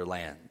avoided their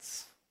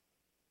lands.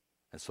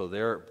 And so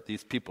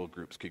these people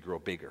groups could grow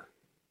bigger.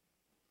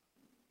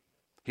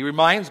 He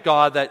reminds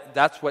God that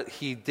that's what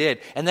he did.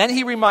 And then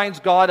he reminds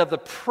God of the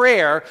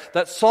prayer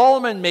that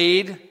Solomon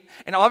made.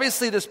 And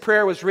obviously this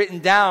prayer was written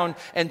down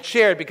and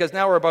shared because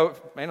now we're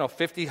about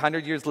 50,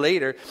 100 years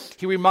later.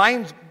 He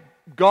reminds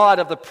God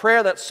of the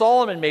prayer that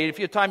Solomon made. If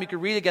you have time, you can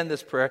read again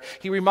this prayer.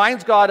 He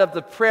reminds God of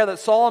the prayer that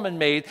Solomon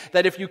made,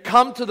 that if you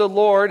come to the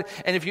Lord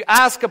and if you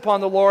ask upon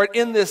the Lord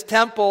in this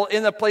temple,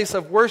 in the place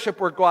of worship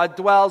where God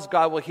dwells,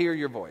 God will hear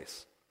your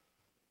voice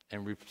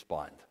and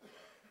respond.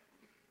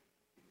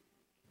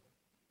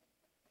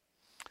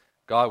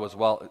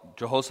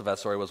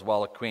 Jehoshaphat, was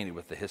well acquainted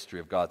with the history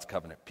of God's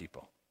covenant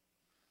people.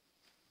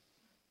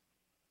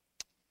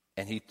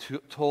 And he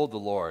told the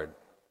Lord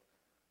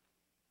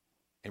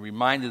and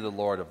reminded the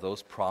Lord of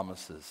those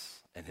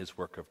promises and his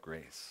work of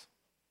grace.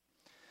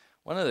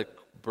 One of the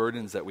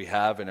burdens that we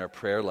have in our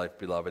prayer life,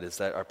 beloved, is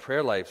that our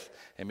prayer life,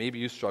 and maybe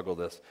you struggle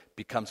with this,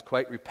 becomes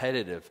quite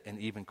repetitive and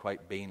even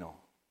quite banal.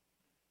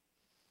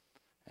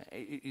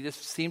 You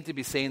just seem to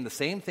be saying the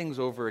same things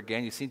over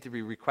again. You seem to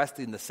be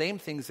requesting the same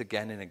things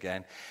again and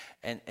again.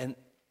 And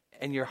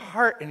your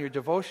heart and your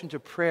devotion to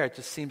prayer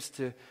just seems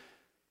to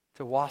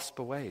wasp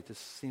away. It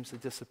just seems to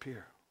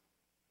disappear.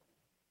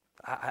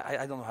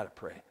 I don't know how to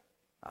pray.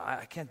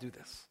 I can't do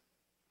this.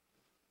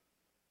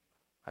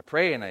 I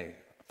pray and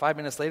 5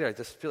 minutes later, I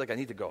just feel like I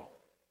need to go.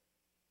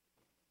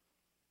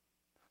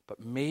 But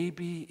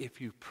maybe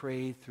if you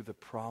pray through the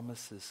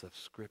promises of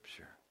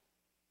Scripture.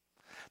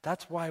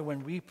 That's why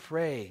when we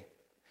pray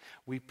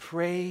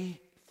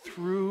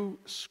through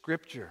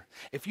Scripture.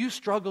 If you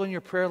struggle in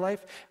your prayer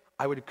life,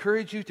 I would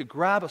encourage you to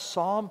grab a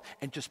psalm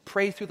and just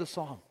pray through the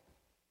psalm.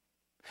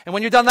 And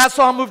when you're done that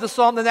psalm, move to the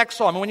psalm, the next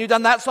psalm. And when you're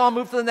done that psalm,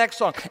 move to the next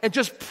psalm. And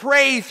just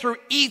pray through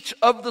each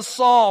of the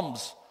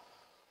psalms.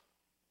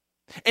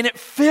 And it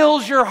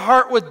fills your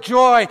heart with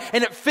joy,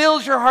 and it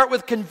fills your heart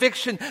with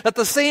conviction that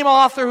the same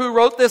author who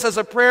wrote this as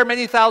a prayer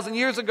many thousand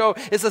years ago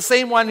is the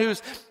same one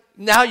who's,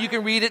 now you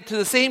can read it, to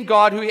the same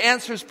God who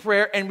answers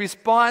prayer and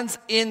responds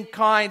in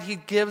kind. He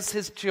gives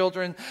his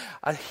children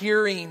a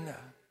hearing.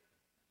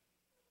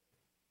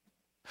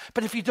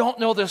 But if you don't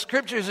know the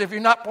Scriptures, if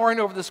you're not poring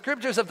over the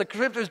Scriptures, if the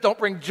Scriptures don't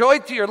bring joy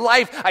to your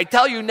life, I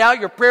tell you now,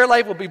 your prayer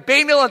life will be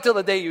banal until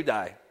the day you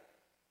die.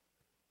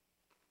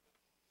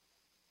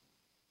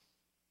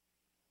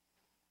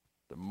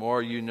 The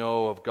more you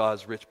know of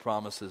God's rich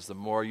promises, the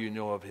more you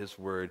know of his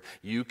word,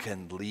 you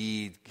can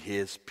lead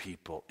his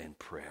people in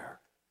prayer.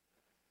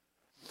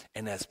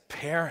 And as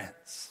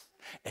parents,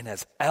 and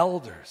as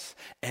elders,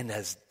 and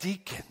as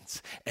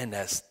deacons, and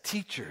as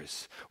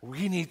teachers,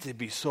 we need to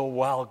be so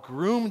well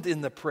groomed in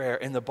the prayer,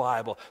 in the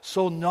Bible,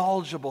 so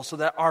knowledgeable, so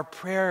that our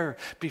prayer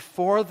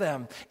before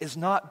them is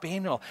not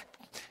banal,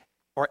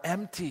 or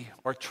empty,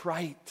 or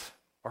trite,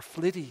 or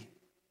flitty.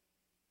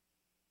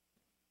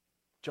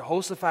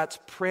 Jehoshaphat's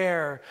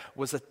prayer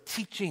was a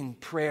teaching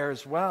prayer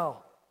as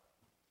well.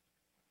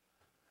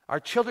 Our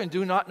children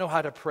do not know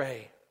how to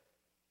pray.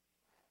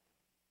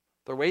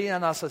 They're waiting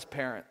on us as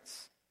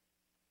parents.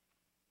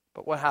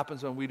 But what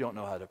happens when we don't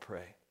know how to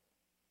pray?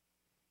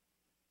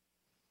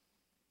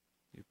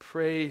 You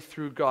pray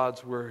through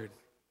God's word.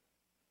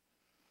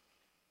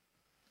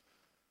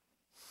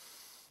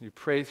 You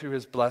pray through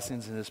his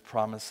blessings and his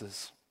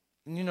promises.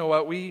 And you know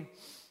what? We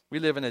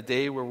live in a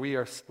day where we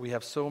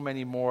have so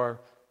many more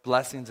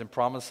blessings and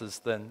promises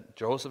than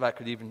Jehoshaphat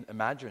could even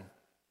imagine.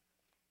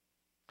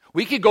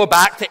 We could go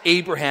back to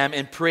Abraham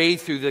and pray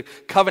through the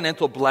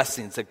covenantal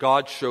blessings that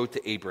God showed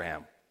to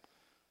Abraham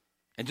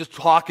and just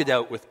talk it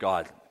out with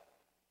God.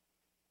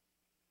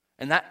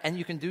 And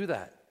you can do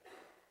that.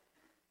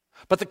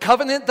 But the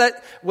covenant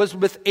that was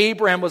with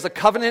Abraham was a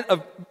covenant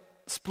of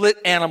split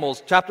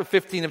animals. Chapter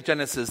 15 of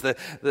Genesis,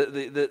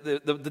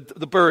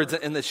 the birds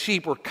and the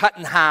sheep were cut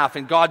in half,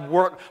 and God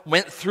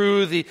went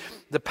through the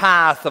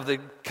path of the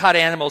cut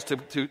animals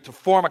to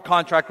form a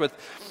contract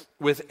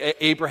with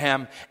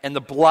Abraham, and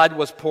the blood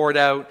was poured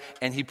out,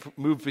 and he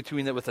moved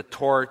between it with a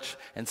torch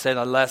and said,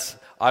 unless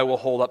I will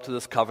hold up to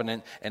this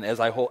covenant, and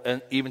as I hold,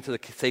 and even to the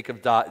sake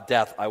of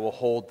death, I will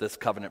hold this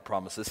covenant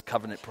promise. This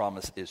covenant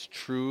promise is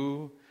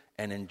true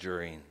and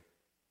enduring.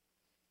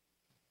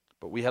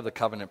 But we have the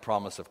covenant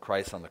promise of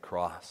Christ on the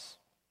cross.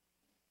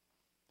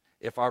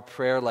 If our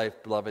prayer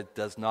life, beloved,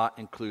 does not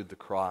include the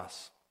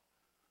cross,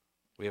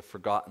 we have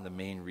forgotten the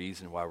main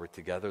reason why we're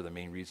together, the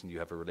main reason you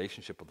have a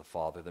relationship with the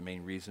Father, the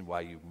main reason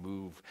why you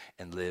move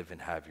and live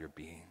and have your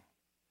being.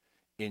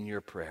 In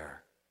your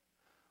prayer,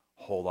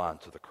 hold on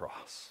to the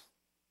cross.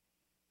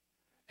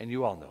 And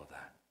you all know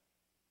that.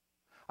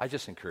 I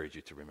just encourage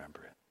you to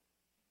remember it.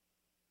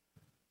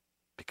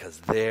 Because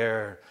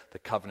there the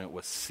covenant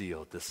was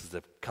sealed. This is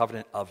the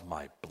covenant of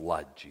my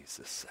blood,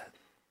 Jesus said,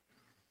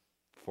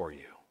 for you.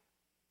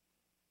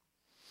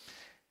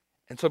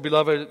 And so,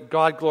 beloved,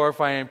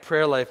 God-glorifying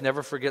prayer life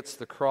never forgets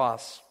the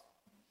cross.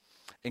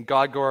 And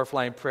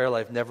God-glorifying prayer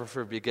life never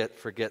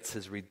forgets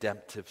his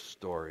redemptive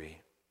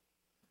story.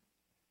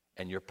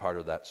 And you're part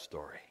of that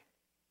story.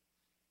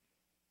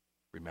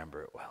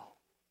 Remember it well.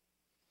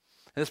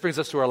 And this brings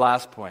us to our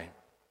last point.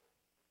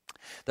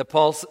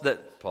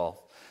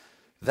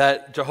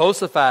 That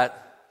Jehoshaphat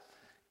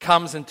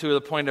comes into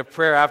the point of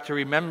prayer after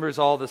he remembers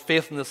all the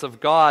faithfulness of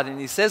God. And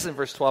he says in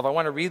verse 12, I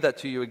want to read that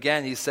to you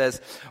again. He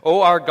says,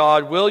 O our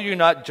God, will you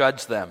not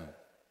judge them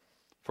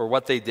for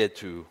what they did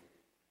to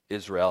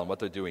Israel and what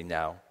they're doing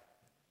now?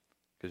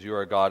 Because you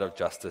are a God of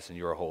justice and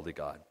you are a holy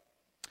God.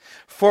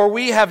 For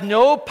we have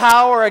no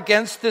power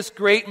against this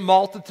great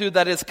multitude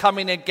that is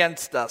coming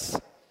against us.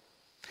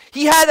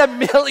 He had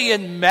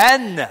 1,000,000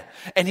 men,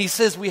 and he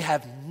says we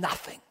have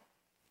nothing.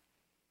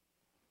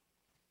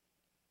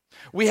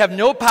 We have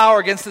no power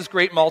against this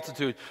great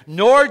multitude,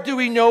 nor do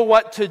we know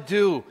what to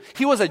do.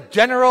 He was a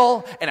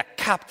general and a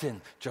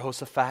captain,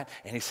 Jehoshaphat,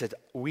 and he said,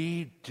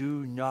 we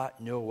do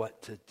not know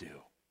what to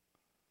do,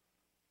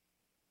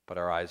 but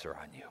our eyes are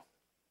on you.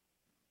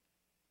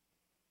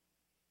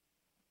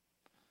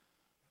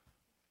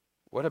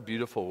 What a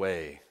beautiful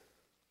way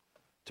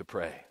to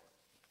pray.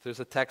 If there's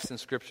a text in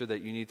Scripture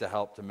that you need to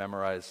help to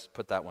memorize,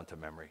 put that one to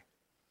memory.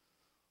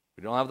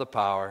 We don't have the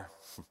power.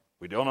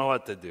 We don't know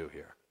what to do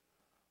here,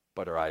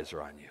 but our eyes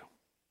are on you.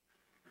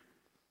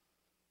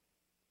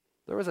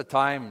 There was a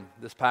time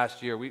this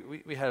past year,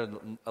 we had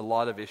a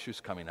lot of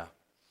issues coming up.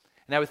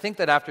 And I would think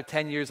that after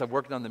 10 years of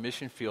working on the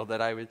mission field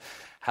that I would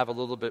have a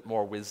little bit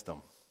more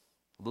wisdom,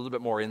 a little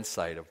bit more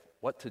insight of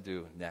what to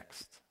do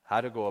next,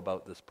 how to go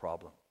about this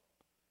problem.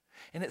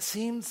 And it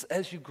seems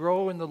as you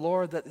grow in the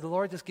Lord that the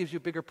Lord just gives you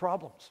bigger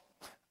problems.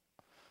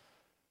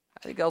 I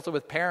think also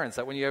with parents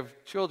that when you have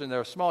children that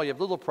are small, you have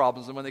little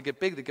problems, and when they get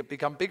big, they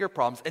become bigger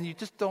problems, and you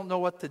just don't know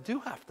what to do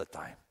half the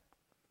time.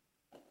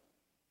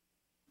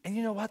 And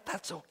you know what?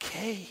 That's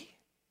okay.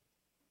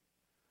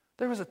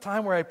 There was a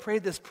time where I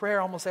prayed this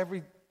prayer almost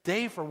every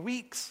day for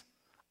weeks.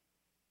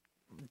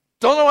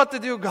 Don't know what to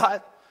do,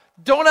 God.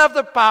 Don't have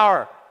the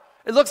power.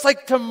 It looks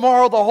like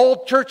tomorrow the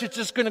whole church is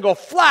just going to go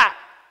flat.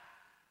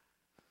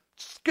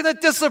 It's going to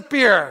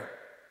disappear.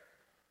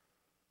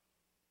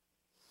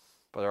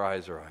 But our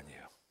eyes are on you.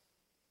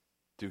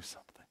 Do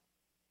something.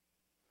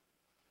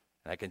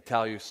 And I can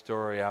tell you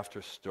story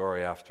after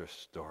story after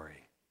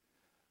story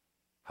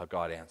how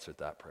God answered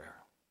that prayer.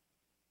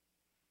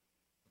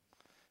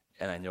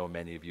 And I know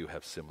many of you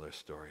have similar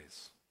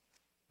stories.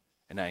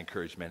 And I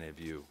encourage many of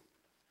you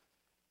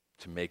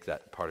to make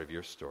that part of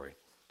your story,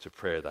 to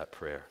pray that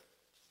prayer.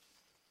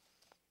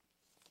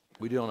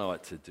 We don't know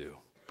what to do,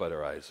 but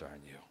our eyes are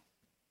on you.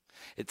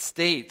 It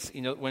states,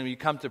 when you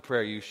come to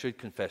prayer, you should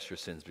confess your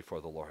sins before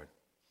the Lord.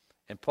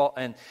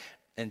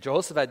 And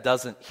Jehoshaphat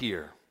doesn't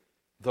here,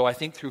 though I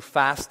think through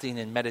fasting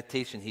and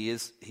meditation,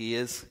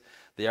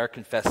 they are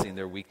confessing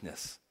their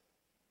weakness.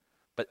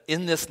 But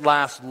in this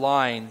last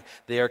line,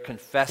 they are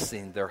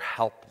confessing their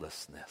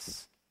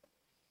helplessness.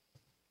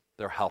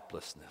 Their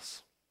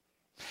helplessness.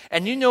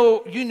 And you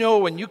know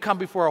when you come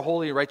before a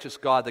holy and righteous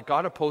God, that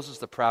God opposes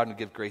the proud and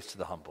gives grace to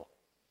the humble.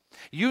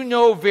 You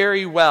know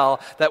very well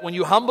that when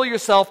you humble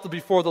yourself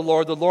before the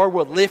Lord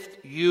will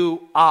lift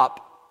you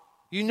up.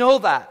 You know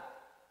that.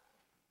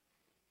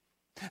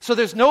 So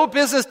there's no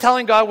business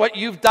telling God what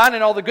you've done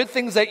and all the good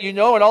things that you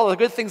know and all the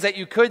good things that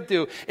you could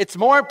do. It's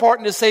more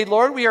important to say,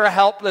 Lord, we are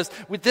helpless.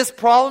 With this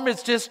problem,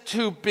 it's just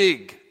too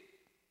big.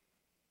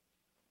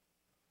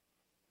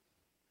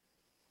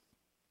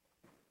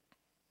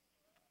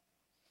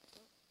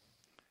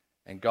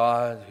 And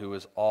God, who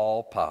is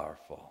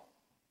all-powerful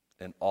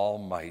and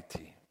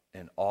almighty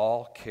and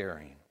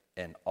all-caring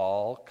and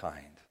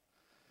all-kind,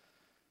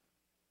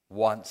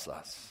 wants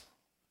us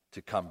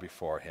to come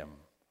before Him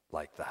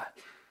like that.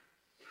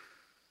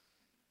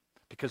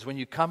 Because when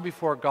you come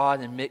before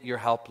God and admit your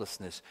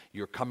helplessness,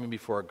 you're coming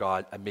before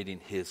God admitting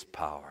His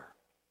power.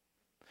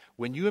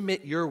 When you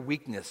admit your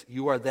weakness,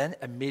 you are then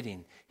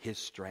admitting His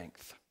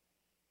strength.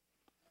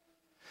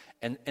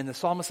 And the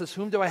psalmist says,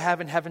 whom do I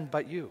have in heaven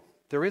but you?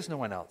 There is no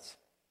one else.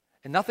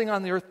 And nothing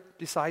on the earth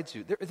besides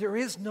you. There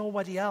is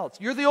nobody else.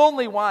 You're the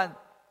only one.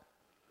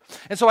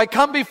 And so I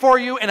come before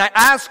you and I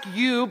ask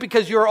you,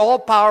 because you're all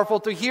powerful,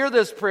 to hear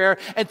this prayer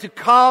and to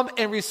come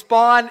and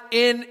respond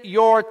in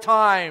your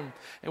time.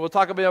 And we'll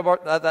talk a bit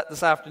about that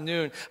this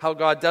afternoon, how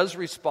God does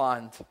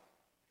respond.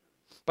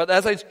 But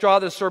as I draw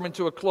this sermon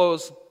to a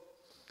close,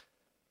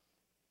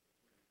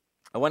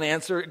 I want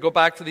to go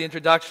back to the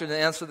introduction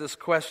and answer this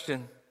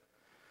question.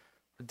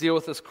 Deal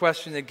with this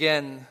question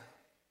again.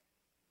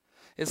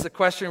 Is the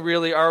question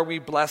really, are we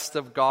blessed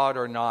of God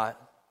or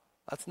not?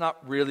 That's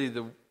not really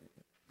the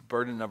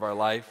burden of our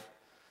life.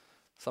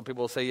 Some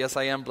people will say, yes,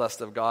 I am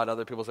blessed of God.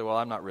 Other people say, well,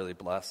 I'm not really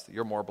blessed.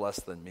 You're more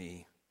blessed than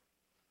me.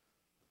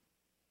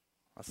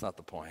 That's not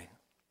the point.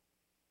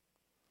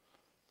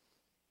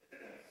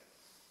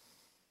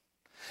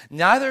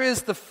 Neither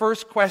is the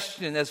first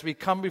question as we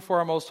come before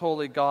our most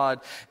holy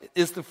God,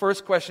 is the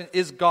first question,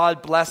 is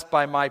God blessed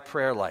by my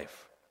prayer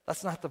life?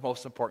 That's not the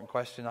most important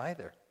question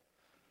either.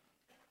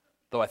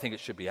 Though I think it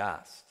should be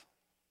asked.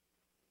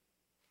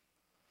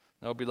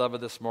 No,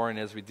 beloved, this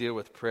morning as we deal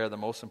with prayer, the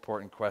most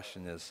important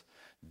question is,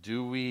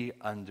 do we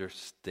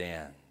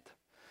understand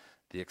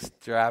the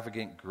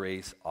extravagant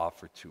grace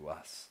offered to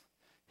us,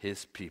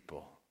 His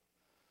people,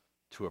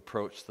 to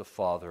approach the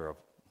Father of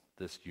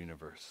this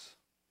universe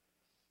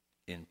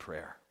in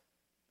prayer,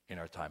 in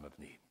our time of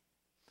need?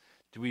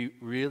 Do we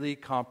really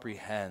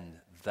comprehend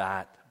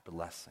that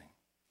blessing?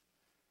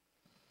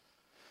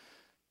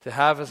 To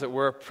have, as it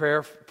were,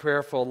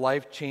 prayerful,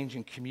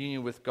 life-changing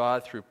communion with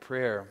God through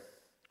prayer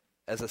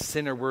as a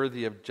sinner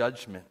worthy of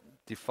judgment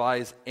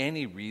defies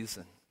any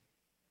reason.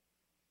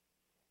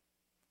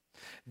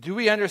 Do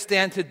we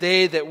understand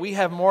today that we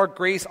have more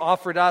grace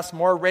offered us,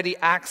 more ready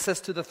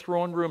access to the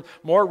throne room,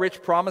 more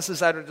rich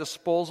promises at our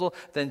disposal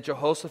than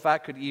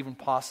Jehoshaphat could even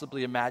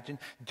possibly imagine?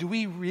 Do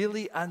we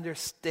really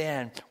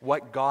understand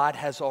what God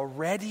has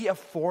already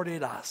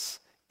afforded us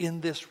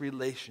in this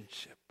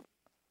relationship?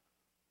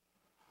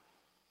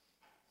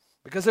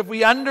 Because if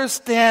we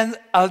understand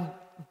a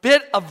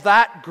bit of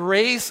that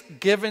grace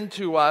given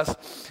to us,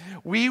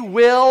 we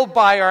will,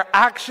 by our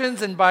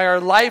actions and by our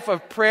life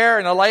of prayer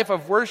and a life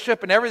of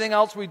worship and everything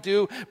else we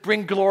do,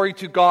 bring glory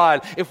to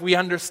God if we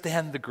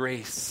understand the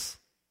grace.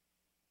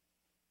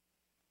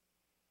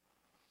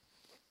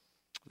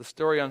 The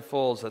story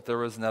unfolds that there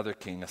was another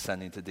king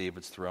ascending to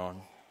David's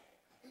throne.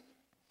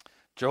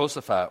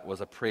 Jehoshaphat was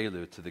a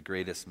prelude to the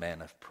greatest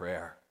man of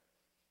prayer.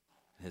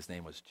 His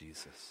name was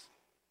Jesus.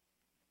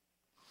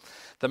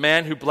 The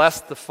man who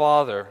blessed the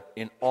Father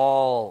in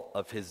all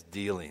of his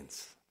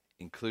dealings,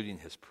 including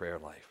his prayer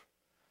life,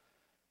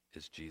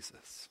 is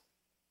Jesus.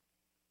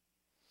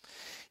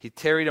 He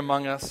tarried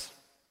among us,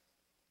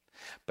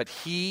 but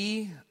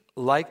he,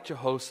 like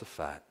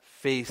Jehoshaphat,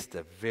 faced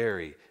a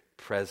very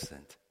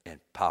present and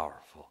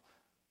powerful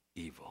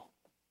evil.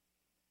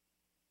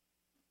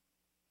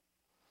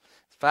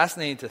 It's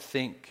fascinating to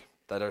think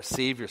that our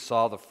Savior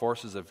saw the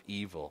forces of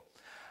evil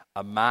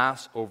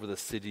amass over the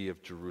city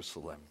of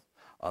Jerusalem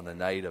on the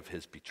night of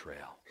his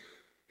betrayal.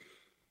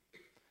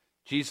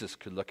 Jesus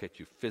could look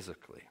at you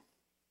physically,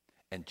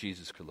 and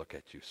Jesus could look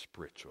at you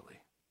spiritually.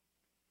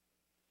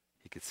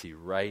 He could see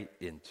right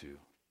into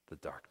the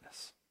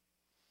darkness.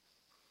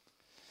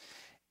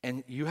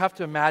 And you have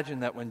to imagine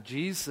that when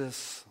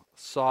Jesus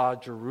saw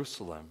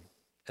Jerusalem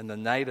in the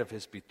night of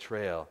his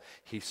betrayal,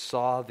 he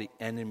saw the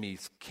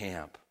enemy's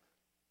camp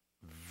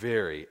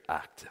very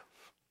active.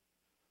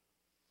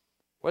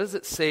 What does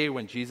it say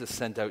when Jesus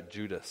sent out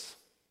Judas?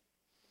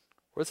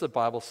 What does the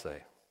Bible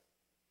say?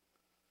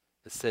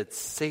 It said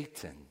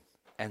Satan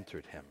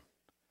entered him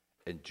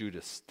and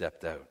Judas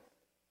stepped out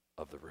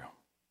of the room.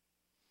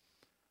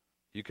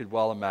 You could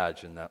well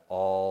imagine that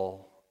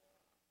all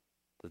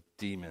the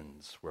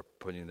demons were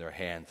putting their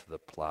hand to the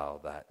plow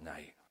that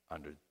night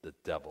under the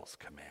devil's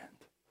command.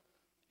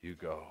 You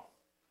go.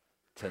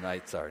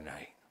 Tonight's our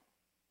night.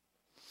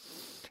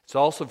 It's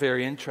also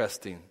very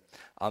interesting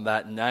on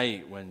that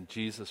night when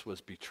Jesus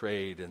was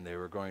betrayed and they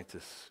were going to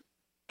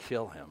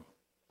kill him,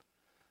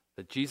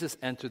 that Jesus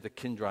entered the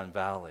Kidron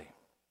Valley.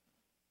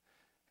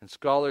 And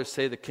scholars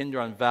say the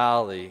Kidron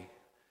Valley,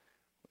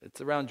 it's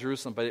around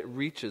Jerusalem, but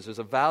there's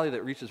a valley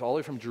that reaches all the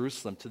way from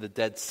Jerusalem to the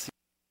Dead Sea.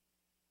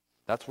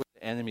 That's where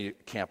the enemy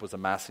camp was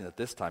amassing at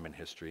this time in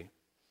history.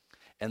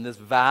 And this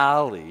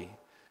valley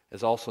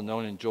is also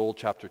known in Joel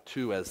chapter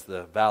 2 as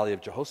the Valley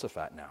of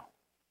Jehoshaphat now.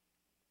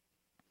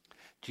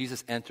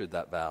 Jesus entered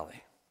that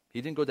valley.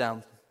 He didn't go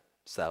down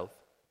south.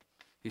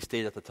 He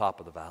stayed at the top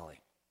of the valley.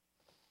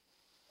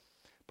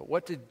 But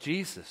what did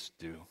Jesus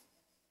do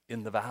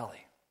in the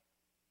valley?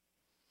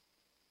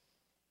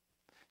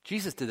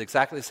 Jesus did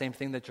exactly the same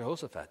thing that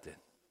Jehoshaphat did.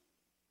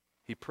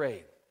 He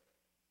prayed.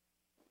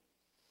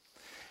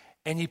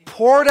 And he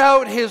poured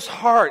out his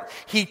heart.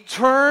 He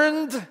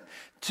turned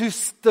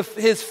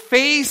his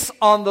face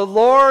on the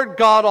Lord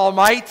God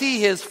Almighty,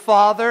 his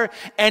Father,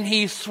 and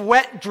he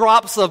sweat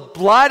drops of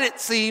blood, it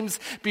seems,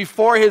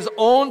 before his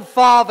own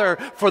Father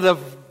for the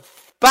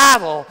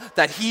battle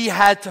that he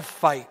had to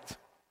fight.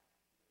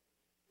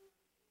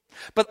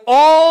 But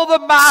all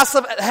the mass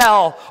of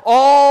hell,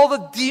 all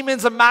the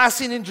demons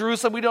amassing in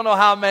Jerusalem, we don't know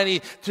how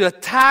many, to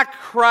attack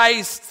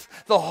Christ,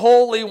 the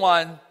Holy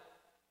One,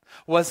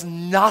 was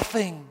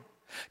nothing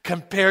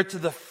compared to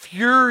the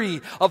fury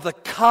of the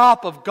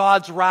cup of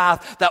God's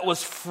wrath that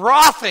was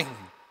frothing,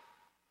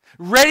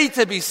 ready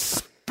to be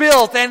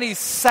spilled any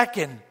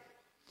second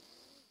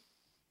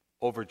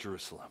over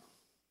Jerusalem.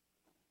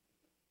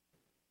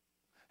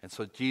 And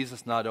so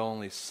Jesus not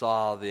only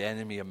saw the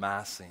enemy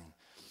amassing,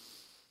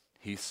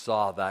 he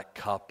saw that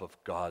cup of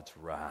God's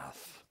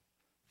wrath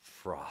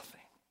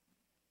frothing.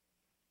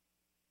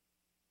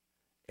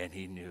 And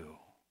he knew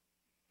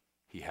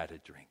he had to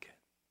drink it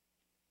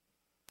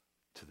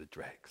to the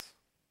dregs.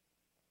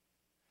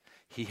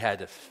 He had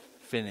to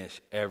finish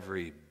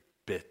every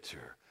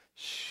bitter,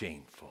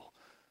 shameful,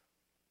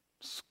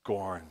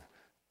 scorn,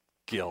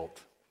 guilt,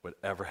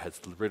 whatever has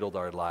riddled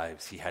our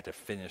lives. He had to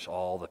finish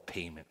all the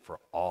payment for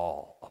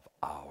all of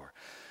our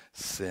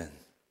sin.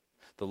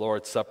 The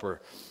Lord's Supper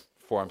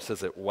form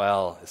says it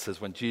well. It says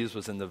when Jesus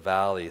was in the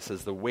valley, it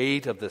says the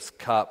weight of this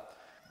cup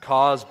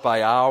caused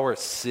by our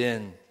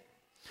sin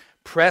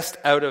pressed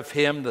out of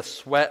him the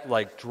sweat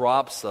like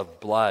drops of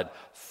blood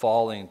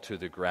falling to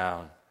the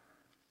ground.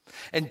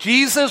 And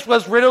Jesus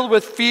was riddled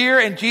with fear,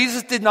 and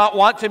Jesus did not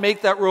want to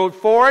make that road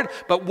forward.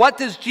 But what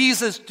does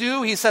Jesus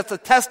do? He sets a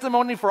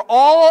testimony for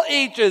all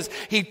ages.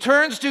 He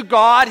turns to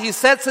God. He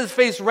sets his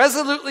face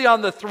resolutely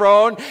on the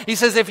throne. He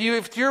says, if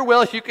it's your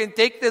will, you can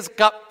take this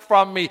cup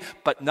from me,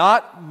 but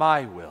not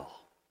my will.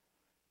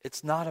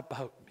 It's not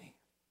about me,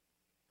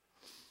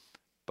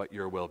 but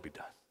your will be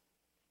done.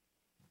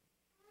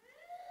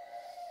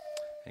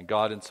 And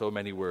God, in so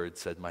many words,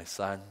 said, my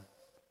son,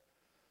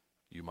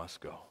 you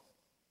must go.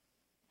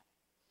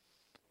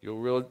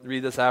 You'll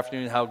read this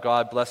afternoon how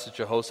God blesses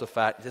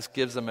Jehoshaphat. It just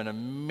gives him an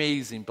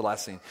amazing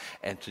blessing.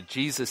 And to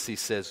Jesus he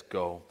says,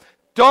 go.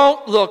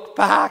 Don't look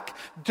back.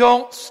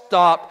 Don't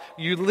stop.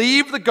 You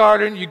leave the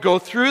garden. You go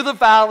through the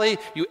valley.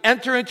 You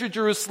enter into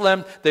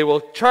Jerusalem. They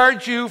will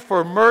charge you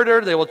for murder.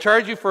 They will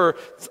charge you for,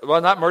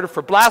 well, not murder,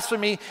 for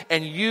blasphemy.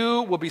 And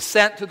you will be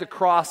sent to the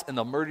cross and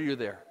they'll murder you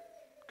there.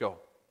 Go.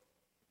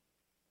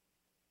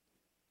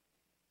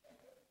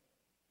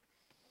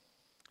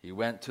 He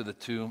went to the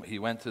tomb. He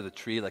went to the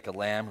tree like a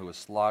lamb who was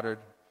slaughtered.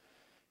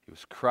 He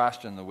was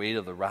crushed in the weight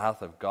of the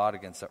wrath of God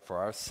for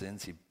our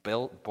sins. He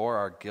bore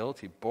our guilt.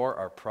 He bore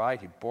our pride.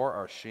 He bore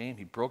our shame.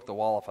 He broke the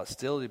wall of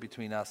hostility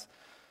between us.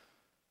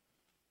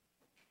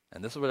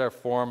 And this is what our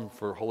form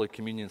for Holy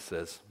Communion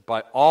says.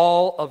 By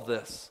all of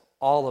this,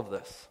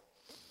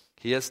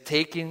 he has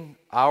taken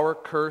our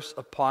curse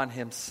upon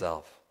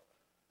himself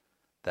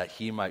that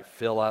he might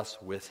fill us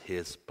with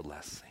his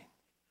blessing.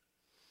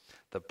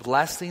 The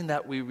blessing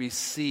that we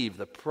receive,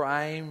 the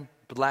prime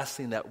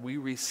blessing that we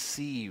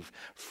receive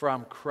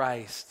from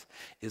Christ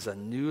is a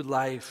new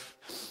life,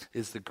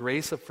 is the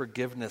grace of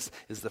forgiveness,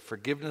 is the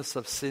forgiveness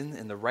of sin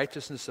and the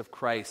righteousness of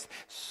Christ,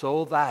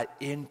 so that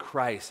in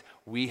Christ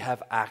we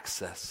have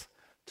access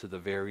to the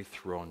very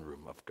throne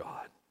room of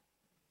God.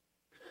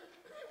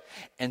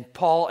 And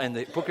Paul in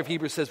the book of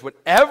Hebrews says,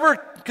 whatever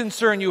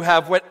concern you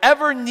have,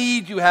 whatever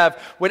need you have,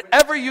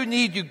 whatever you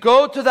need, you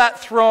go to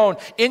that throne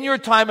in your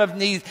time of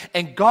need,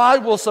 and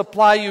God will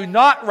supply you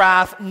not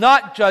wrath,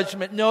 not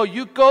judgment. No,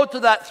 you go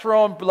to that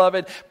throne,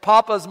 beloved,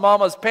 papas,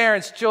 mamas,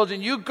 parents,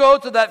 children. You go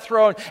to that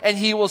throne, and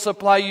he will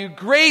supply you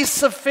grace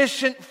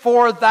sufficient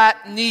for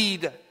that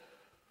need.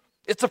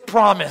 It's a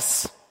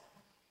promise.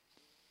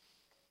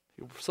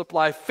 He'll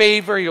supply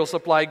favor, he'll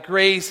supply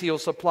grace, he'll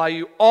supply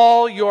you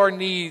all your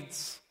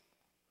needs.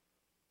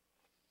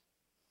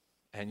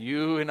 And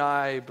you and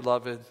I,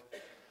 beloved,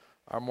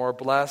 are more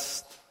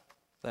blessed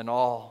than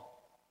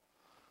all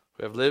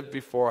who have lived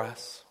before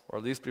us, or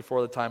at least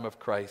before the time of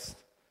Christ,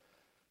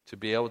 to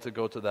be able to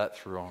go to that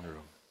throne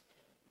room,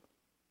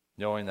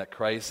 knowing that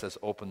Christ has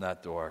opened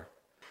that door,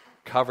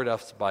 covered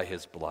us by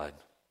his blood,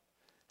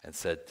 and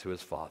said to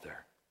his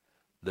Father,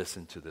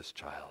 listen to this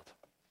child.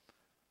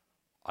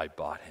 I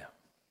bought him.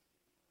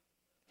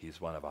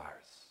 He's one of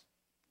ours.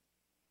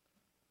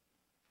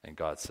 And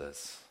God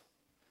says,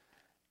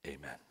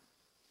 amen.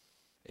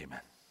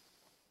 Amen.